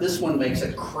it, but this one makes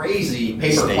a crazy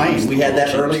paper plane. We had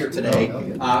that earlier today.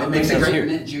 It makes a great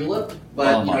mint julep,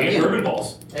 but and bourbon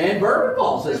balls. And bourbon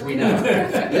balls, as we know.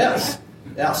 Yes.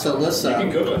 Yeah. So let's.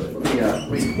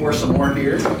 We pour some more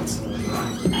here.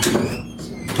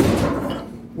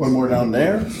 One more down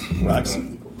there. What's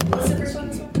the first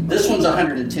one? This one's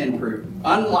 110 proof.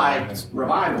 Unlike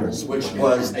Revivals, which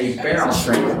was a barrel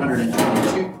strength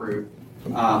 122 proof,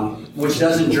 which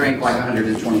doesn't drink like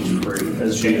 122 proof.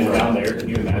 As Shannon down there, can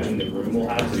you imagine the room we'll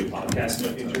have to do podcasts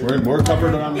in the future? We're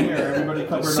covered on here. Everybody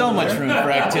covered. So much room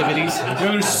for activities.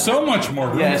 There's so much more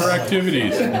room for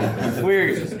activities.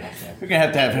 We're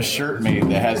going to have a shirt made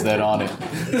that has that on it.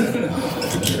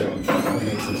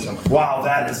 Wow,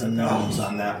 that is a nose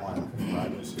on that one.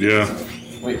 Yeah.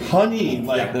 Wait, honey,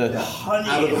 like the honey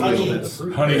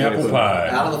apple pie.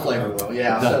 Out of the flavor wheel,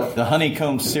 yeah. The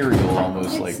honeycomb cereal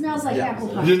almost It like. smells like apple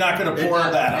pie. You're not going to pour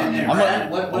that on there.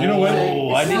 You know what?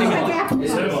 I didn't even.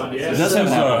 It does have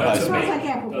an apple pie. It smells like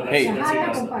apple pie. Hey, It's a hot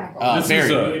apple pie.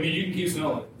 Barry. You can keep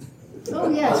smelling. Oh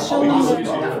yes, show me.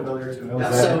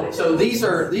 So these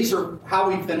are how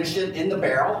we finish it in the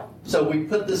barrel. So we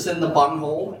put this in the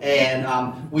bunghole and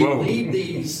we leave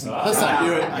these. Let's not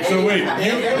do it. So wait,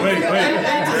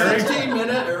 Barry.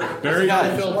 15-minute. Barry. We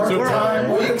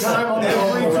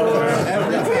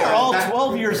are all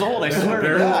 12 years old. I swear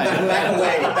to God.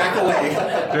 Back away.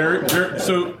 Barry.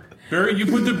 So. Barry, you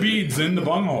put the beads in the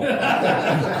bunghole. And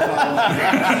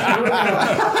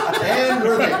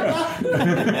we're there.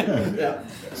 Yeah.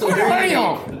 So there you go.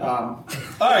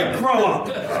 All right, grow up.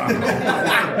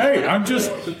 Hey,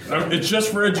 it's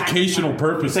just for educational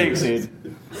purposes. Thanks, dude.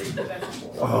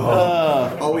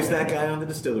 Always that guy on the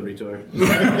distillery tour.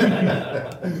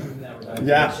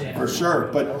 Yeah, for sure.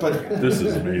 But this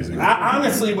is amazing.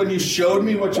 Honestly, when you showed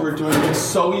me what you were doing, it's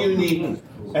so unique.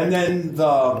 And then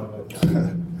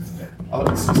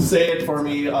say it for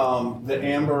me, the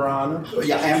Amburana.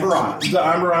 Yeah, Amburana. The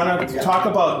Amburana. Yeah. Talk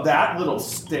about that little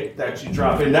stick that you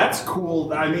drop in. That's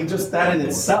cool. I mean, just that in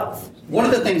itself. One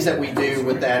of the things that we do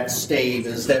with that stave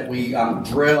is that we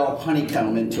drill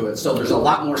honeycomb into it. So there's a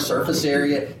lot more surface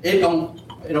area. It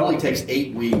it only takes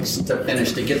 8 weeks to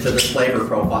finish to get to this flavor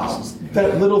profile.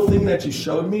 That little thing that you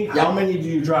showed me, how many do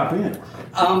you drop in?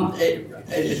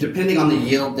 Depending on the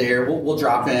yield there, we'll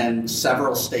drop in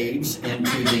several staves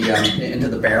into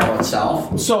the barrel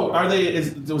itself. So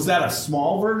was that a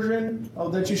small version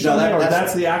that you showed me, or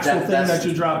that's the actual thing that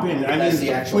you drop in? I mean,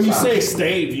 when you say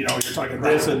stave, you're talking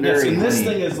this and this, and this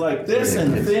thing is like this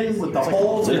and thin with the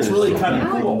holes. It's really kind of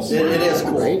cool. It is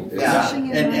cool, yeah,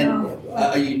 and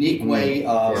a unique way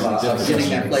of getting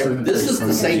that flavor. This is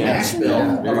the same mash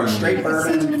bill of our straight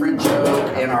bourbon, French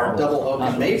oak, and our double oak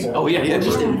and maple. Oh, yeah. We're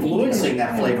just influencing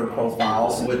that flavor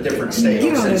profile with different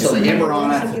staves. And so the Amber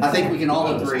on it, I think we can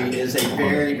all agree, is a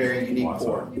very, very unique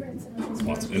pour.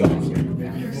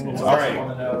 All right.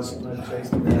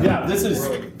 Yeah, this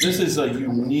is a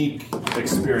unique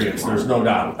experience. There's no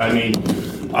doubt. I mean,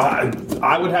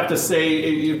 I would have to say,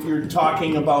 if you're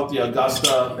talking about the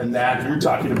Augusta and that, you're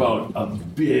talking about a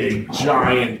big,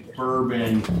 giant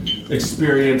bourbon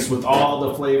experience with all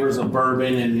the flavors of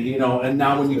bourbon, and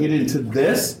now when you get into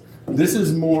this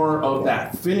is more of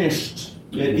that finished.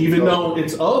 Even though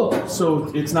it's oak,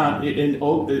 so it's not in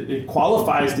oak, it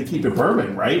qualifies to keep it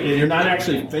bourbon, right? And you're not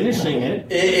actually finishing it.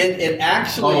 It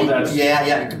actually,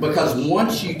 because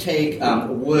once you take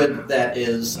wood that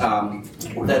is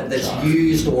that's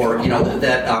used, or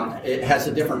that it has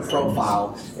a different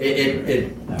profile,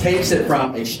 it takes it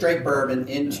from a straight bourbon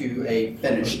into a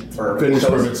finished bourbon.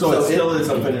 So it still is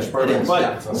a finished bourbon,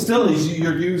 still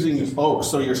you're using oak,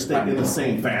 so you're staying in the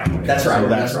same family. That's right. So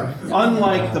that's right.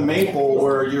 Unlike the maple,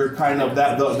 where you're kind of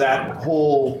that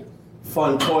whole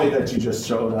fun toy that you just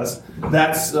showed us.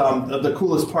 That's the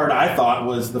coolest part, I thought,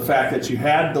 was the fact that you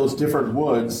had those different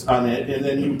woods on it, and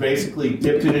then you basically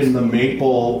dipped it in the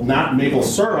maple, not maple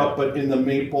syrup, but in the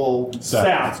maple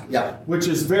sap, which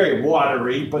is very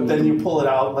watery, but then you pull it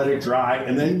out, let it dry,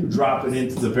 and then you drop it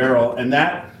into the barrel, and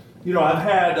that, I've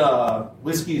had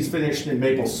whiskeys finished in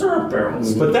maple syrup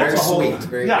barrels, but that's very a whole sweet,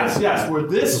 very yes, where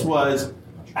this was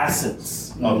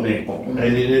essence of maple, and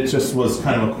it just was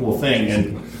kind of a cool thing,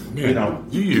 and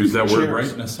you use that word right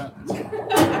in a sentence.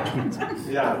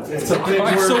 Yeah, it's a big word.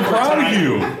 I'm so proud of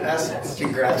you. Essence.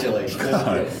 Congratulations.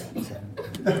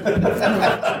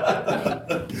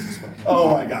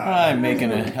 Oh my God!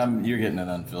 You're getting an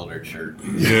unfiltered shirt.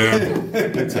 Yeah,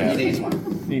 he needs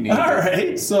one. All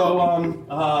right, so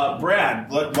Brad,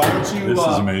 why don't you? This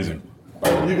is amazing.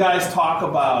 You guys talk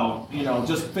about,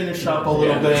 just finish up a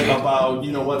little bit about,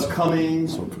 what's coming,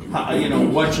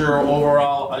 what your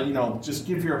overall, just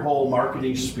give your whole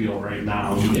marketing spiel right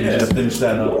now. Just finish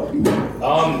that up.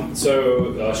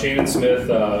 So Shannon Smith,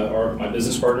 are my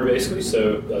business partner basically,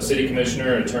 so city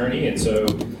commissioner and attorney, and so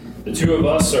the two of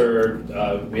us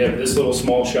we have this little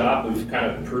small shop. We've kind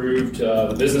of proved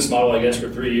the business model, I guess, for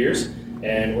 3 years,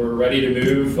 and we're ready to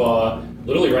move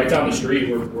literally right down the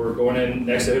street. We're going in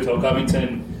next to Hotel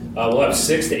Covington. We'll have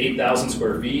 6,000 to 8,000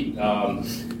 square feet.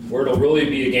 Where it'll really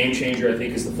be a game changer, I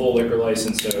think, is the full liquor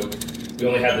license. So we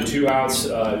only have the 2 ounce,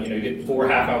 you get 4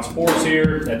 half-ounce pours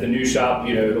here. At the new shop,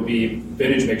 it'll be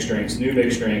vintage mixed drinks, new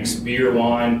mixed drinks, beer,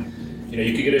 wine.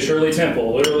 You could get a Shirley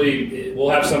Temple. Literally, we'll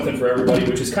have something for everybody,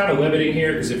 which is kind of limiting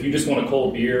here, because if you just want a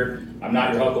cold beer, I'm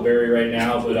not your Huckleberry right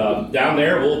now, but down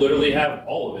there, we'll literally have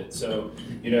all of it. So,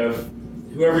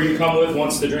 whoever you come with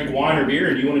wants to drink wine or beer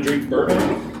and you want to drink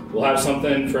bourbon, we'll have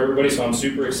something for everybody, so I'm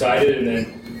super excited. And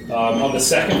then on the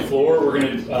second floor, we're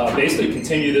going to basically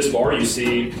continue this bar you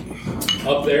see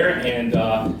up there, and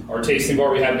our tasting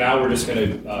bar we have now, we're just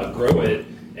going to grow it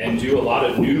and do a lot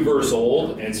of new versus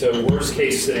old. And so worst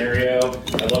case scenario,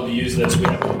 I'd love to use this. We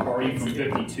have a Bacardi from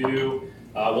 52.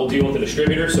 We'll deal with the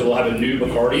distributor, so we'll have a new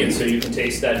Bacardi, and so you can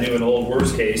taste that new and old.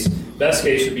 Worst case. Best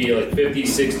case would be like 50s,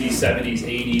 60s, 70s,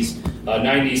 80s,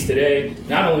 90s today,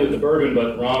 not only with the bourbon,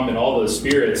 but rum and all those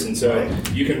spirits. And so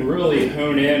you can really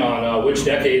hone in on which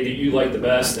decade that you like the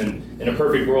best. And in a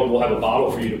perfect world, we'll have a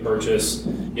bottle for you to purchase,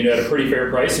 at a pretty fair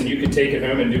price. And you can take it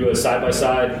home and do a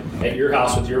side-by-side at your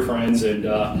house with your friends, and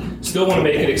still want to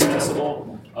make it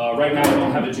accessible. Right now, we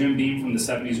don't have a Jim Beam from the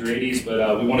 70s or 80s,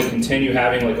 but we want to continue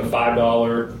having like a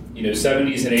 $5,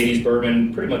 70s and 80s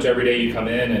bourbon pretty much every day you come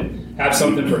in, and have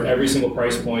something for every single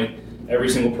price point, every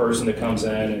single person that comes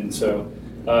in. And so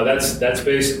that's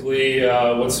basically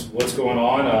what's going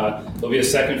on. There'll be a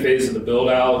second phase of the build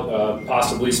out,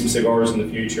 possibly some cigars in the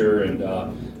future, and I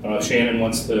don't know if Shannon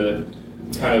wants to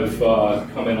kind of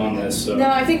come in on this. So. No,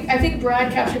 I think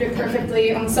Brad captured it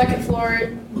perfectly. On the second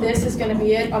floor, this is going to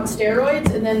be it on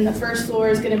steroids, and then the first floor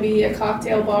is going to be a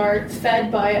cocktail bar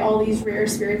fed by all these rare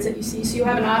spirits that you see. So you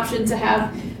have an option to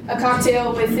have a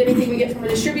cocktail with anything we get from a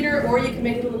distributor, or you can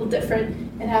make it a little different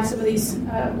and have some of these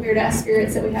weird ass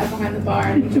spirits that we have behind the bar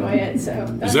and enjoy it. So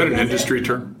is that an industry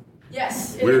term?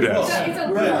 Yes. Weird ass. It's a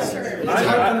legal term.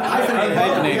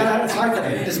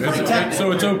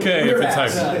 So it's okay if it's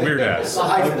hyphenated. Weird ass.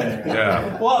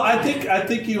 Yeah. Well, I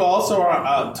think you also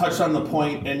touched on the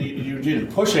point, and you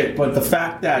didn't push it, but the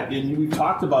fact that, and we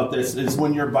talked about this, is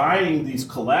when you're buying these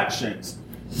collections,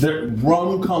 the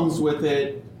rum comes with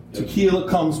it, tequila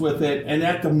comes with it, and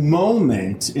at the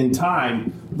moment in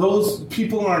time, those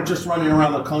people aren't just running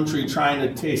around the country trying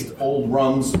to taste old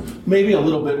rums, maybe a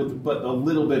little bit,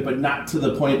 but not to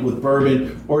the point with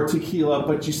bourbon or tequila.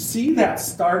 But you see that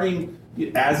starting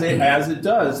as it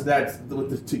does. That's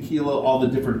with the tequila, all the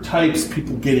different types,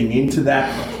 people getting into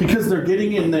that because they're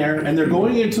getting in there and they're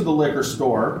going into the liquor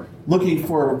store looking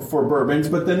for bourbons,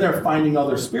 but then they're finding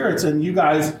other spirits. And you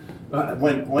guys,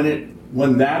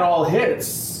 when that all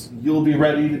hits, you'll be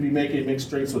ready to be making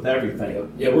mixed drinks with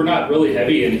everything. Yeah, we're not really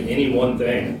heavy in any one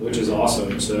thing, which is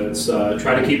awesome. So it's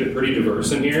try to keep it pretty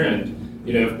diverse in here. And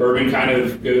if bourbon kind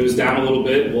of goes down a little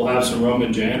bit, we'll have some rum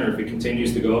and gin. Or if it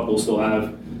continues to go up, we'll still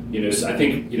have. I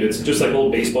think it's just like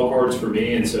old baseball cards for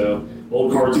me. And so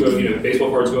old cards go. Baseball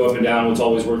cards go up and down. What's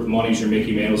always worth the money is your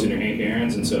Mickey Mantles and your Hank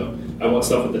Aaron's. And so I want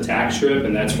stuff with the tax strip,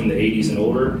 and that's from the '80s and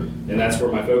older, and that's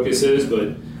where my focus is.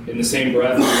 But in the same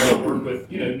breath, we're going to work with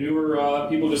newer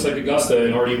people just like Augusta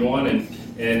and RD1,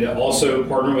 and also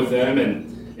partner with them and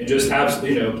just have a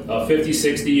 $50,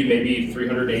 $60, maybe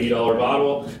 $380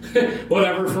 bottle,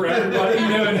 whatever for everybody.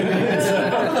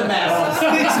 The masses.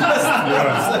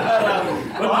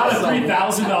 But not a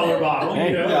 $3,000 bottle.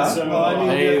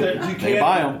 You can't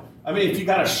buy them. I mean, if you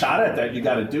got a shot at that, you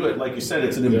got to do it. Like you said,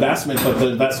 it's an investment, but the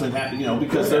investment,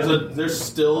 because there's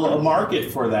still a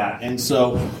market for that, and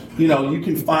so you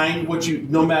can find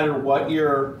no matter what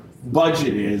your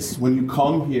budget is, when you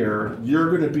come here, you're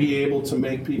going to be able to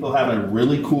make people have a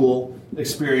really cool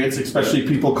experience, especially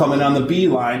people coming on the B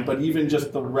line, but even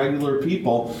just the regular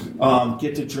people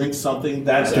get to drink something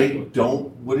that they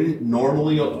wouldn't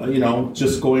normally,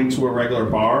 just going to a regular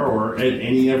bar or at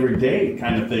any everyday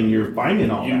kind of thing. You're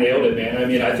finding all that. You nailed it, man. I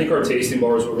mean, I think our tasting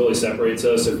bar is what really separates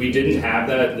us. If we didn't have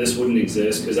that, this wouldn't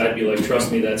exist, because I'd be like,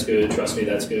 trust me, that's good. Trust me,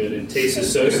 that's good. And taste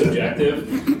is so subjective,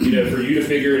 for you to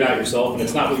figure it out yourself, and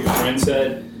it's not what your friend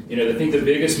said. I think the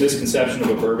biggest misconception of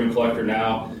a bourbon collector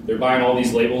now, they're buying all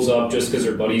these labels up just because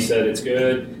their buddy said it's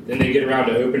good. Then they get around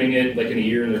to opening it like in a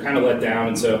year and they're kind of let down.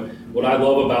 And so what I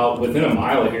love about within a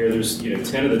mile of here, there's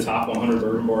 10 of the top 100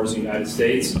 bourbon bars in the United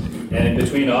States. And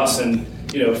between us and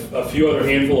a few other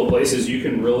handful of places, you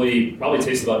can really probably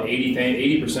taste about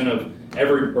 80% of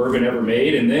every bourbon ever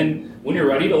made. And then when you're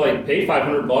ready to pay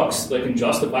 $500 and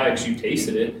justify it because you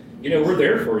tasted it, we're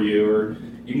there for you. Or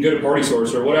you can go to Party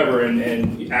Source or whatever and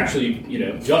actually,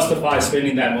 justify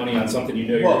spending that money on something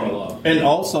you're going to love. And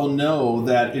also know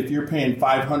that if you're paying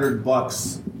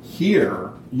 $500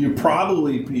 here, you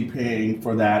probably be paying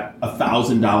for that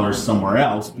 $1,000 somewhere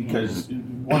else, because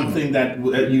one thing that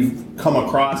you've come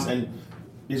across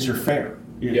is your fare.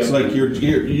 It's like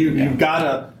you've got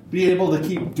to be able to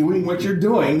keep doing what you're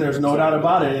doing. There's no doubt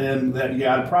about it, and that you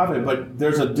got to profit. But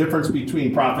there's a difference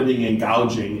between profiting and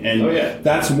gouging, and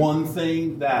that's one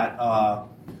thing that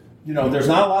there's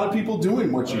not a lot of people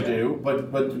doing what you do.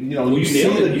 But you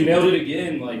nailed it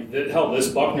again. This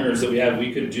Buckner's that we have,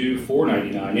 we could do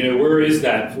 $4.99. Where is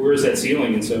that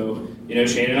ceiling? And so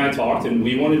Shane and I talked, and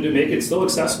we wanted to make it still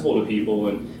accessible to people.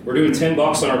 And we're doing $10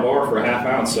 on our bar for a half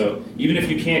ounce. So even if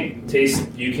you can't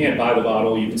buy the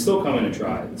bottle, you can still come in and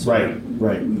try it. So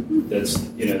right. That's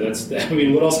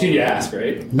what else can you ask,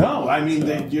 right? No, I mean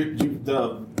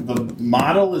the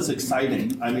model is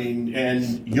exciting. I mean,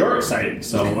 and you're exciting,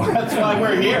 so that's why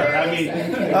we're here. I mean,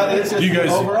 it's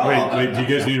just overall. Wait, do you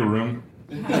guys need a room?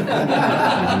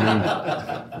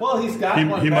 Well, he's got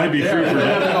one. He might be free for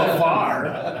dinner. Go far.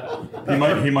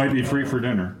 He might be free for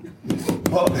dinner.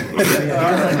 Well,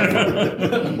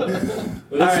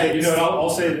 I'll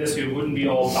say this: it wouldn't be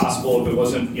all possible if it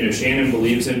wasn't. Shannon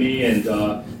believes in me, and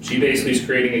she basically is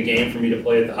creating a game for me to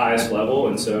play at the highest level,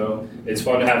 and so it's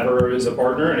fun to have her as a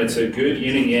partner, and it's a good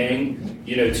yin and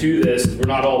yang, to this. We're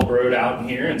not all broed out in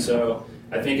here, and so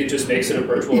I think it just makes it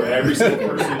approachable where every single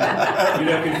person,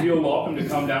 can feel welcome to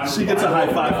come down. She gets a high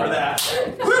five for that.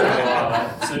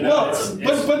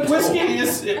 But whiskey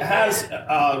has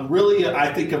really,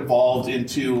 I think, evolved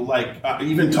into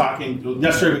even talking.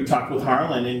 Yesterday we talked with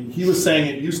Harlan, and he was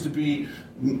saying it used to be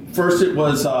first it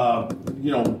was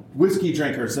whiskey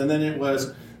drinkers, and then it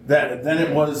was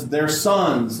their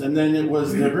sons, and then it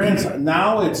was their grandsons.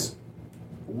 Now it's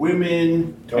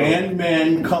women and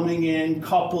men coming in,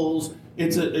 couples.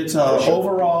 it's a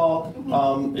overall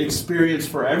experience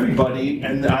for everybody,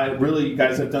 and you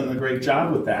guys have done a great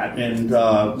job with that. And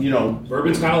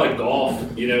bourbon's kind of like golf.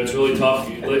 It's really tough.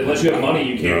 Unless you have money,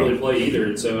 you can't really play either.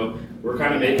 And so we're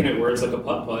kind of making it where it's like a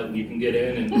putt-putt, and you can get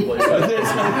in and play. Mini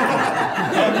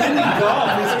golf.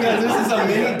 This is a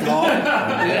mini golf.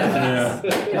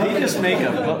 Can you just make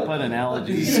a putt-putt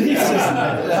analogy?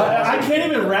 I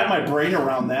can't even wrap my brain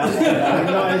around that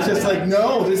one. It's just like,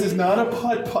 no, this is not a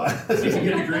putt-putt. You can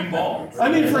get the green ball.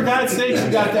 I mean, for God's sake, you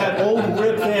got that old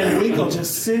Rip Van Winkle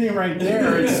just sitting right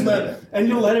there, and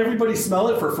you'll let everybody smell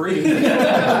it for free.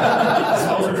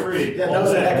 Smells are free. Yeah,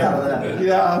 knows the heck out of that.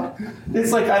 Yeah,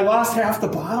 it's like I lost half the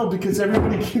bottle because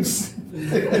everybody keeps.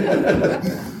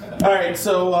 All right,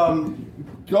 so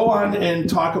go on and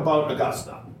talk about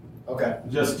Augusta. Okay.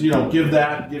 Just give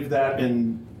that,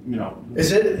 and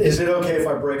Is it okay if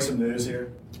I break some news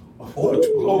here?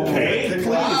 Okay,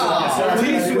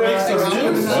 please break some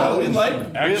news.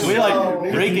 We like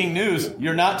breaking news.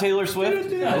 You're not Taylor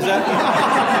Swift? Is that?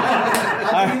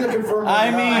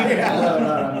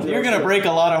 You're going to break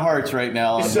a lot of hearts right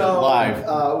now live.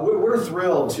 We're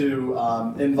thrilled to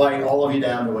invite all of you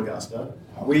down to Augusta.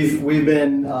 We've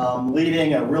been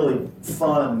leading a really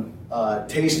fun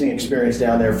tasting experience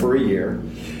down there for a year,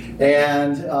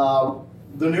 and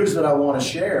the news that I want to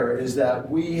share is that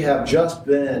we have just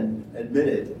been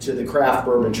admitted to the Craft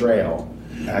Bourbon Trail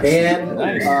and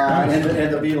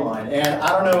the Beeline. And I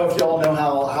don't know if y'all know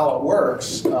how it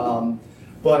works,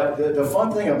 but the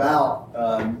fun thing about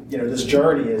this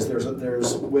journey is there's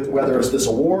whether it's this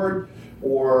award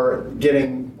or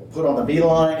getting put on the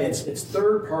Beeline, it's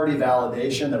third-party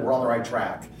validation that we're on the right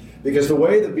track. Because the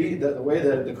way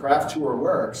the Craft Tour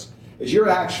works is you're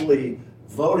actually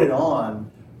voted on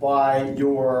by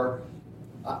your,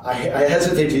 I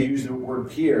hesitate to use the word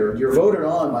peer, you're voted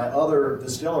on by other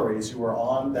distilleries who are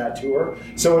on that tour.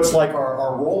 So it's like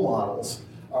our role models,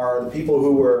 are the people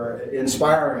who were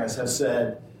inspiring us have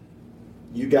said,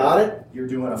 you got it, you're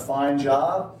doing a fine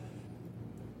job,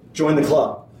 join the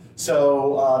club.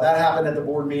 So that happened at the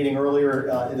board meeting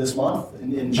earlier this month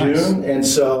in June, and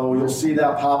so you'll see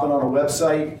that popping on a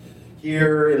website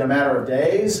here in a matter of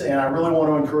days, and I really want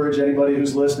to encourage anybody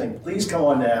who's listening, please come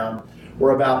on down.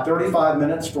 We're about 35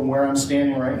 minutes from where I'm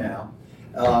standing right now,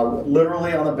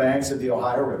 literally on the banks of the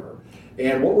Ohio River.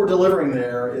 And what we're delivering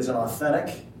there is an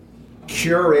authentic,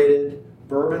 curated,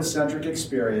 bourbon-centric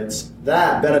experience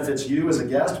that benefits you as a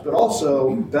guest, but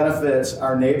also benefits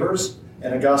our neighbors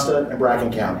in Augusta and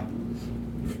Bracken County.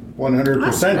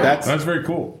 100%. That's very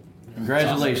cool.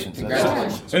 Congratulations. And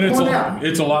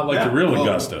it's a lot like the real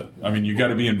Augusta. I mean, you got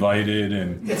to be invited,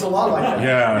 and it's a lot like that.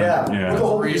 Yeah. With the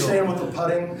whole stand with the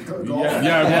putting golf.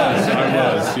 Yeah,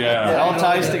 I was. It all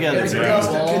ties together. It's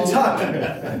Augusta,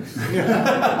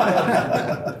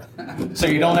 Kentucky. So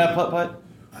you don't have putt-putt?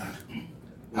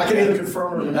 I can either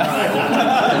confirm or deny.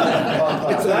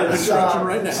 It's under construction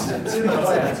right now. I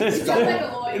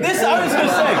was going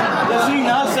to say, does he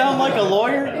not sound like a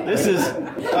lawyer?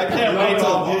 I can't wait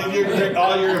till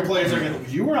all your employees are going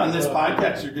to, you were on this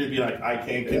podcast, you're going to be like, I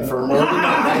can't confirm or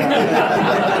deny.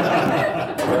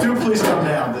 But do please come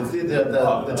down.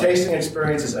 The tasting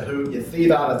experience is a hoot. You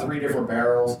thieve out of 3 different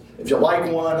barrels. If you like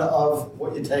one of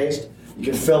what you taste, you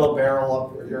can fill a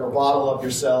bottle up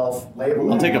yourself.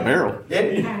 Label. I'll take a barrel.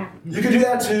 You can do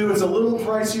that too. It's a little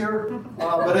pricier,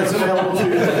 but it's available to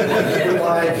you.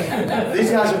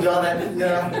 These guys have done it.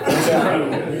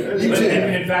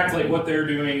 In fact, like what they're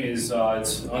doing is, I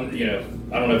don't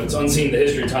know if it's unseen in the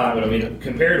history of time, but I mean,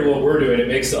 compared to what we're doing, it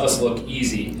makes us look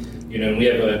easy. We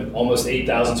have an almost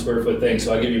 8,000 square foot thing,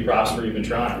 so I give you props for even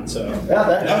trying. So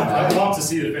I'd love to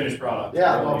see the finished product.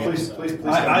 Yeah, please.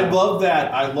 I love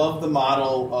that. I love the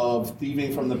model of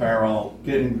thieving from the barrel,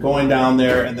 going down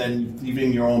there and then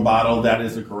thieving your own bottle. That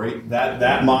is a great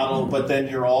that model. But then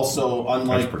you're also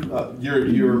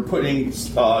you're putting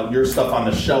your stuff on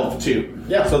the shelf too.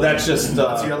 Yeah. So that's just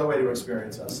that's the other way to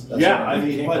experience us. That's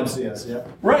come see us. Yeah.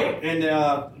 Right. And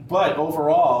but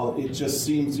overall, it just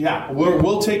seems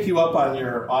we'll take you up on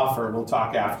your offer. We'll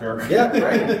talk after. Yeah,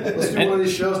 great. Let's do one of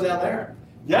these shows down there.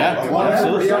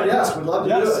 Absolutely. Yes, we'd love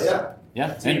to do it.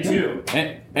 Yeah.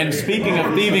 And speaking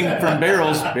of thieving from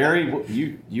barrels, Barry,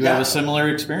 you have a similar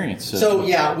experience. So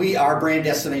our brand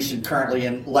destination currently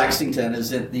in Lexington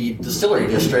is in the Distillery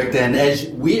District, and as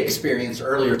we experienced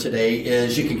earlier today,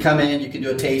 is you can come in, you can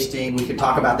do a tasting, we can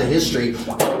talk about the history.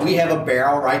 We have a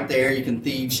barrel right there. You can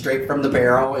thieve straight from the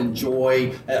barrel,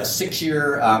 enjoy a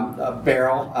 6-year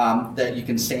barrel that you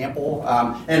can sample.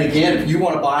 And again, if you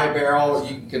want to buy a barrel,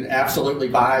 you can absolutely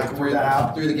buy through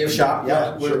the gift shop.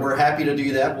 Yeah, we're happy happy to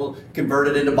do that. We'll convert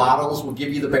it into bottles. We'll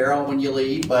give you the barrel when you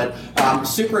leave. But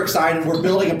super excited. We're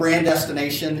building a brand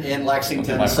destination in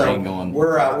Lexington, so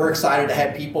we're excited to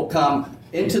have people come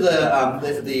into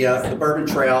the Bourbon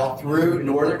Trail through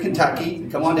northern Kentucky.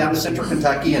 Come on down to central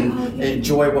Kentucky and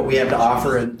enjoy what we have to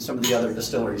offer and some of the other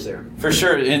distilleries there. For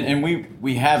sure, and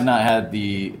we have not had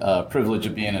the privilege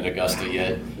of being at Augusta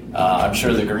yet. I'm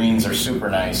sure the greens are super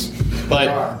nice,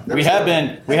 but we have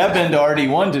been to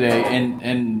RD1 today,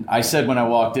 and I said when I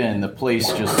walked in, the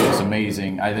place just looks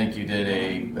amazing. I think you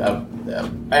did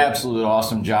a absolute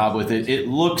awesome job with it. It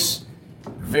looks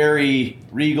very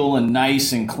regal and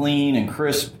nice and clean and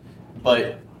crisp,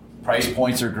 but price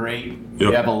points are great. Yep.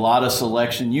 You have a lot of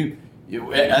selection.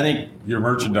 I think your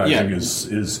merchandising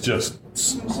is just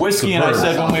whiskey. superb. And I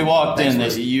said when we walked in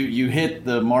that you hit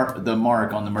the mark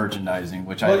on the merchandising,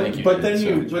 which I think you but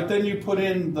did. Then you put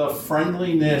in the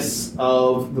friendliness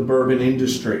of the bourbon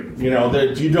industry. You know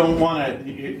that you don't want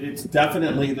to. It's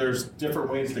definitely there's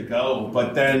different ways to go,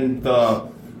 but then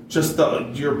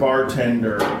your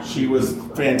bartender, she was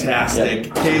fantastic.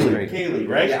 Yep. Kaylee,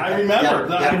 right? Yeah. I remember.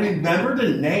 Yeah. I remember the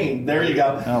name. There you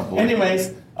go. Oh, boy.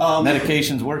 Anyways,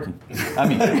 medication's working. I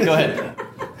mean, go ahead.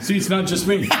 See, it's not just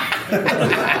me.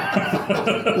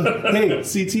 Hey,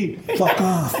 CT, fuck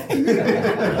off.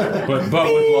 but with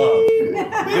love.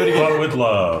 But with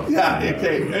love. Yeah.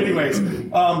 Okay. Anyways,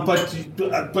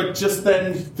 but just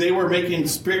then they were making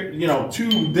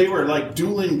they were like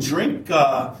dueling drink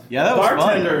that was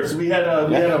bartenders. fun. We had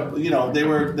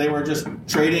they were just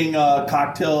trading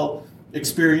cocktail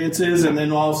experiences, and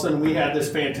then all of a sudden we had this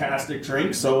fantastic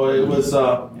drink. So it was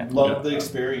loved the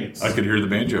experience. I could hear the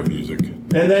banjo music.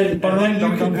 And then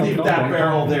you can thief that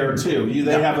barrel there too.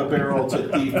 They have a barrel to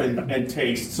thief and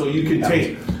taste, so you can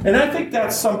taste. And I think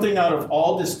that's something out of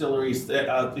all distilleries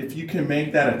that if you can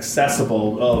make that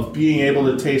accessible of being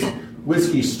able to taste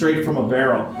whiskey straight from a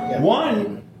barrel.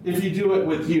 One, if you do it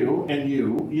with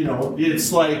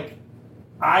it's like.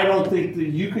 I don't think that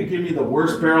you could give me the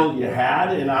worst barrel you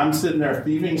had, and I'm sitting there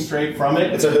thieving straight from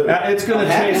it. It's going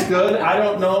to taste good. I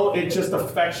don't know. It just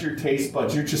affects your taste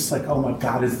buds. You're just like, oh my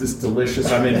God, is this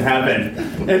delicious? I'm in heaven.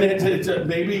 And it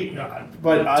maybe,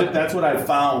 but that's what I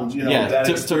found.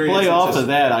 To play off of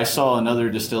that, I saw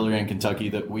another distillery in Kentucky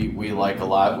that we like a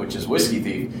lot, which is Whiskey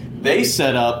Thief. They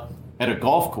set up at a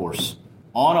golf course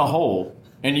on a hole,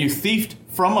 and you thieved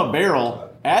from a barrel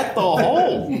at the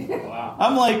hole. Wow.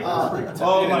 I'm like, oh my God.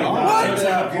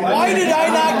 Why did I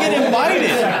not get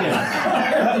invited?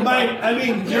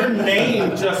 Your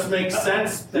name just makes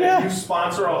sense that you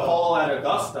sponsor a hole at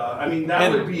Augusta. I mean,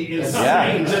 that would be insane.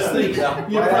 Yeah. Just think,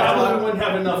 you probably wouldn't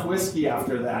have enough whiskey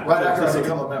after that. Right after I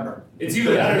become a member. It's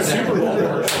either that or Super Bowl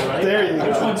commercial, right? There you go.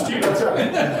 Which one's cheaper? That's right.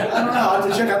 I don't know. I have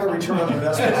to check out the return on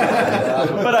investment.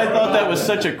 But I thought that was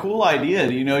such a cool idea.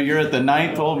 You're at the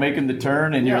 9th hole making the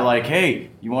turn, and you're like, hey,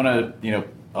 you want to,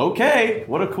 okay,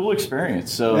 what a cool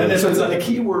experience. So the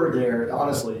key word there,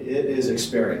 honestly, it is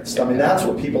experience. I mean, that's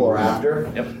what people are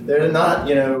after. Yep. They're not,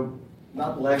 don't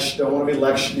want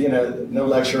to be no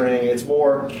lecturing. It's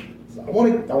more, I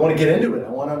want to get into it. I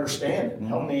want to understand it.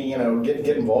 Help me,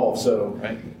 get involved. So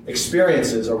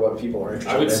experiences are what people are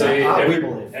interested in. I would say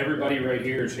everybody right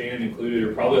here, Shannon included,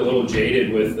 are probably a little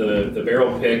jaded with the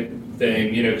barrel pick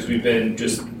thing, because we've been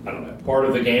just, part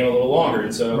of the game a little longer.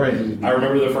 And so I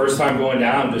remember the first time going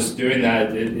down, just doing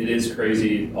that, it is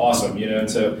crazy awesome, and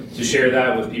so to share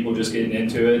that with people just getting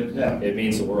into it, it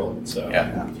means the world. So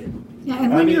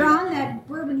and when you're on that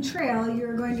Bourbon Trail,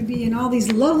 you're going to be in all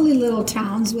these lovely little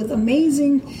towns with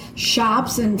amazing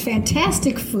shops and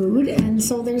fantastic food, and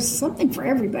so there's something for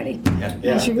everybody. And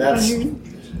they're so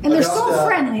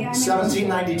friendly.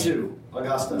 1792.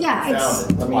 Augusta. Yeah,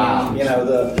 founded.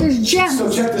 There's gems.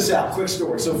 So check this out. Quick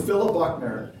story. So Philip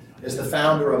Buckner is the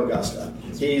founder of Augusta.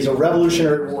 He's a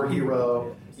Revolutionary War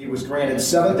hero. He was granted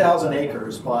 7,000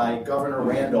 acres by Governor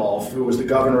Randolph, who was the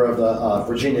governor of the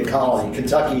Virginia colony.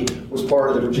 Kentucky was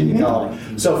part of the Virginia colony.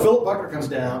 So Philip Buckner comes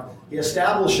down. He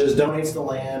donates the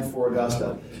land for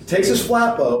Augusta. Takes his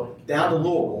flatboat down to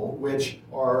Louisville, which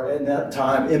are, in that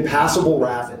time, impassable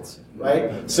rapids,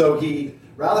 right? So he,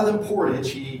 rather than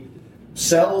portage, he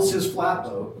sells his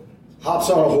flatboat, hops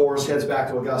on a horse, heads back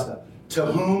to Augusta. To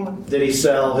whom did he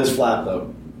sell his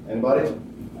flatboat? Anybody?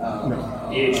 No.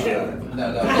 E.H. Taylor.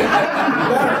 No.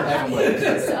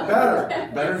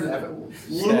 Better.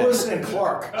 Lewis and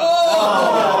Clark.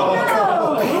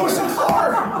 Oh! Lewis and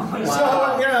Clark. Wow.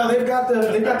 So they've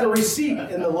got the receipt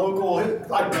in the local.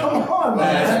 Like, come on,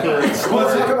 man. Let's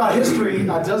talk about history. It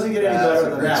doesn't get any better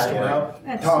than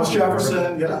that. Thomas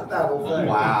Jefferson, that whole thing.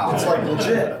 Wow, it's like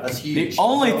legit. That's huge. The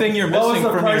only thing you're missing what was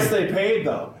the from price they paid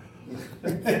though?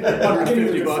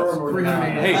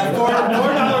 $150. Hey,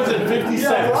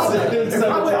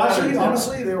 $4.50.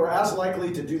 Honestly, they were as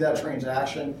likely to do that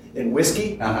transaction in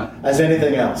whiskey as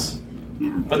anything else.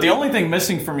 But the only thing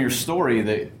missing from your story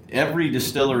that every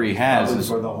distillery has is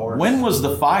when was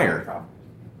the fire?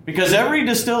 Because every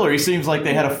distillery seems like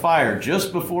they had a fire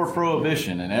just before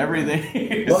Prohibition and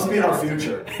everything. Must be in our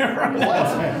future. No.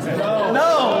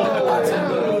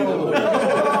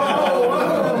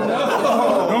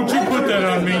 Don't you put that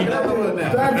on me.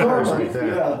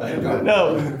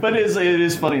 No, but it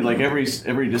is funny. Like every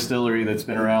distillery that's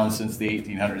been around since the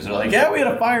 1800s, they're like, yeah, we had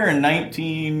a fire in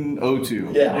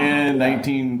 1902 and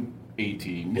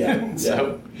 1918. Yeah.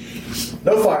 So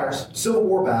no fires. Civil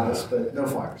War battles, but no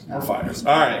fires. No fires.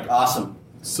 All right. Awesome.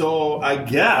 So I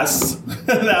guess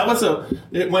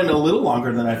it went a little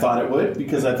longer than I thought it would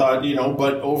because I thought,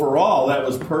 but overall that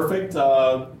was perfect.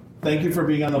 Thank you for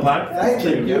being on the podcast.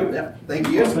 Thank you. Yep. Thank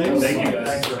you. Thank you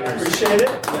guys. Appreciate it.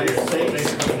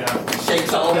 Thanks for coming out.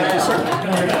 Shakes all around.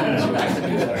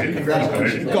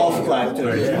 Golf clap too.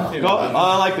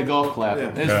 I like the golf clap.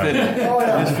 It's fitting.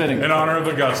 It's fitting. In honor of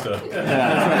Augusta.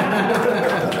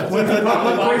 With the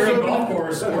golf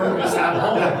course, we're just at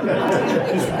home.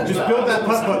 Just build that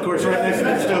putt course right next to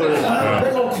the distillery.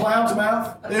 Big little clown's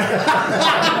mouth.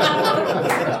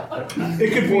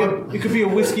 It could be a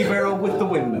whiskey barrel with the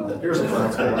windmill. Here's a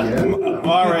clown's mouth.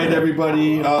 All right,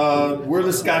 everybody. We're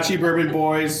the Scotchy Bourbon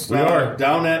Boys. We are.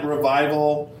 Down at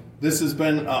Revival. This has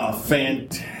been a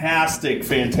fantastic,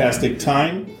 fantastic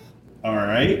time. All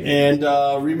right. And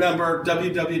remember,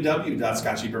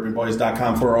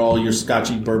 www.scotchybourbonboys.com for all your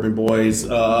Scotchy Bourbon Boys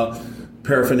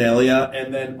paraphernalia.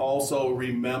 And then also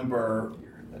remember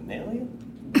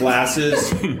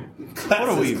glasses. What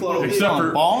are we? Except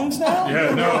for bongs now?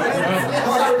 Yeah, no.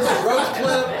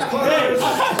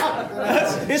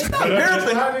 It's not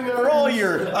paraffin for all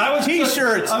your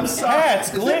T-shirts,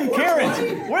 hats, Glen Cairns.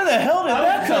 Where the hell did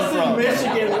that come from?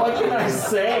 Michigan. What can I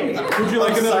say? Would you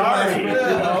like another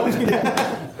glass?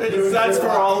 That's for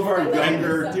all of our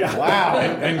younger. Yeah. Wow.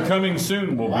 And coming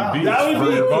soon will be beach. That would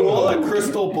be for cool. Bumble. A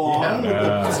crystal ball.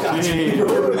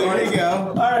 There you go.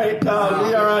 All right. We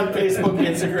are on Facebook,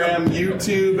 Instagram,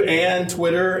 YouTube, and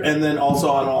Twitter, and then also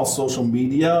on all social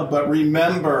media. But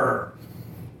remember,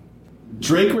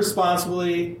 drink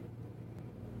responsibly.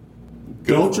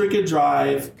 Don't drink and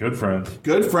drive. Good friends.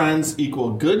 Good friends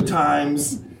equal good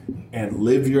times. And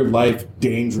live your life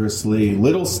dangerously.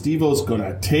 Little Steve-O's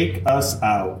gonna take us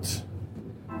out.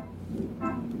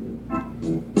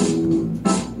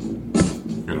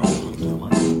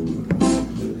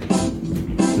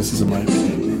 This is a mic.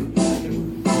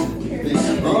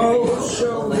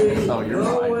 Oh, you're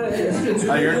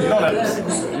fine.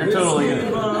 You're totally in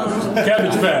it.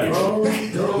 Cabbage patch.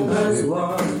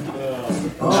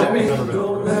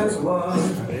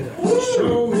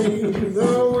 Show me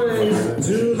the way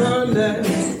to the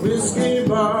next whiskey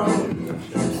bar.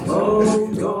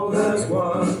 Oh, gold has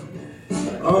won.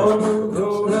 Oh,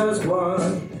 gold has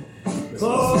won.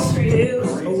 For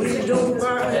if we don't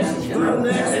find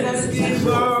the next whiskey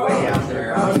bar,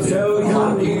 I'll tell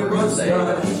you we must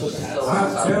die.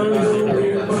 I'll tell you we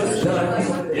must die.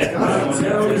 I'll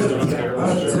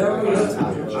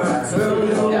tell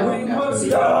you we must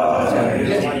die.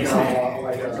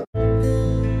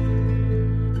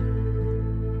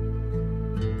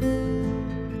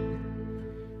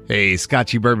 Hey,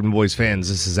 Scotchy Bourbon Boys fans,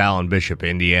 this is Alan Bishop,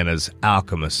 Indiana's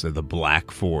alchemist of the Black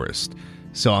Forest.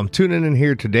 So I'm tuning in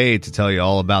here today to tell you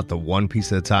all about the One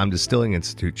Piece at a Time Distilling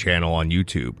Institute channel on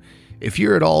YouTube. If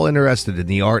you're at all interested in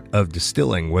the art of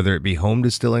distilling, whether it be home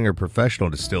distilling or professional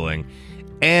distilling,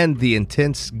 and the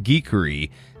intense geekery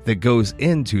that goes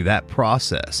into that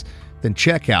process, then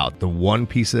check out the One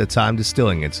Piece at a Time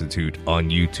Distilling Institute on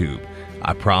YouTube.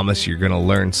 I promise you're going to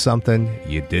learn something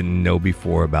you didn't know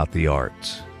before about the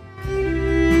arts.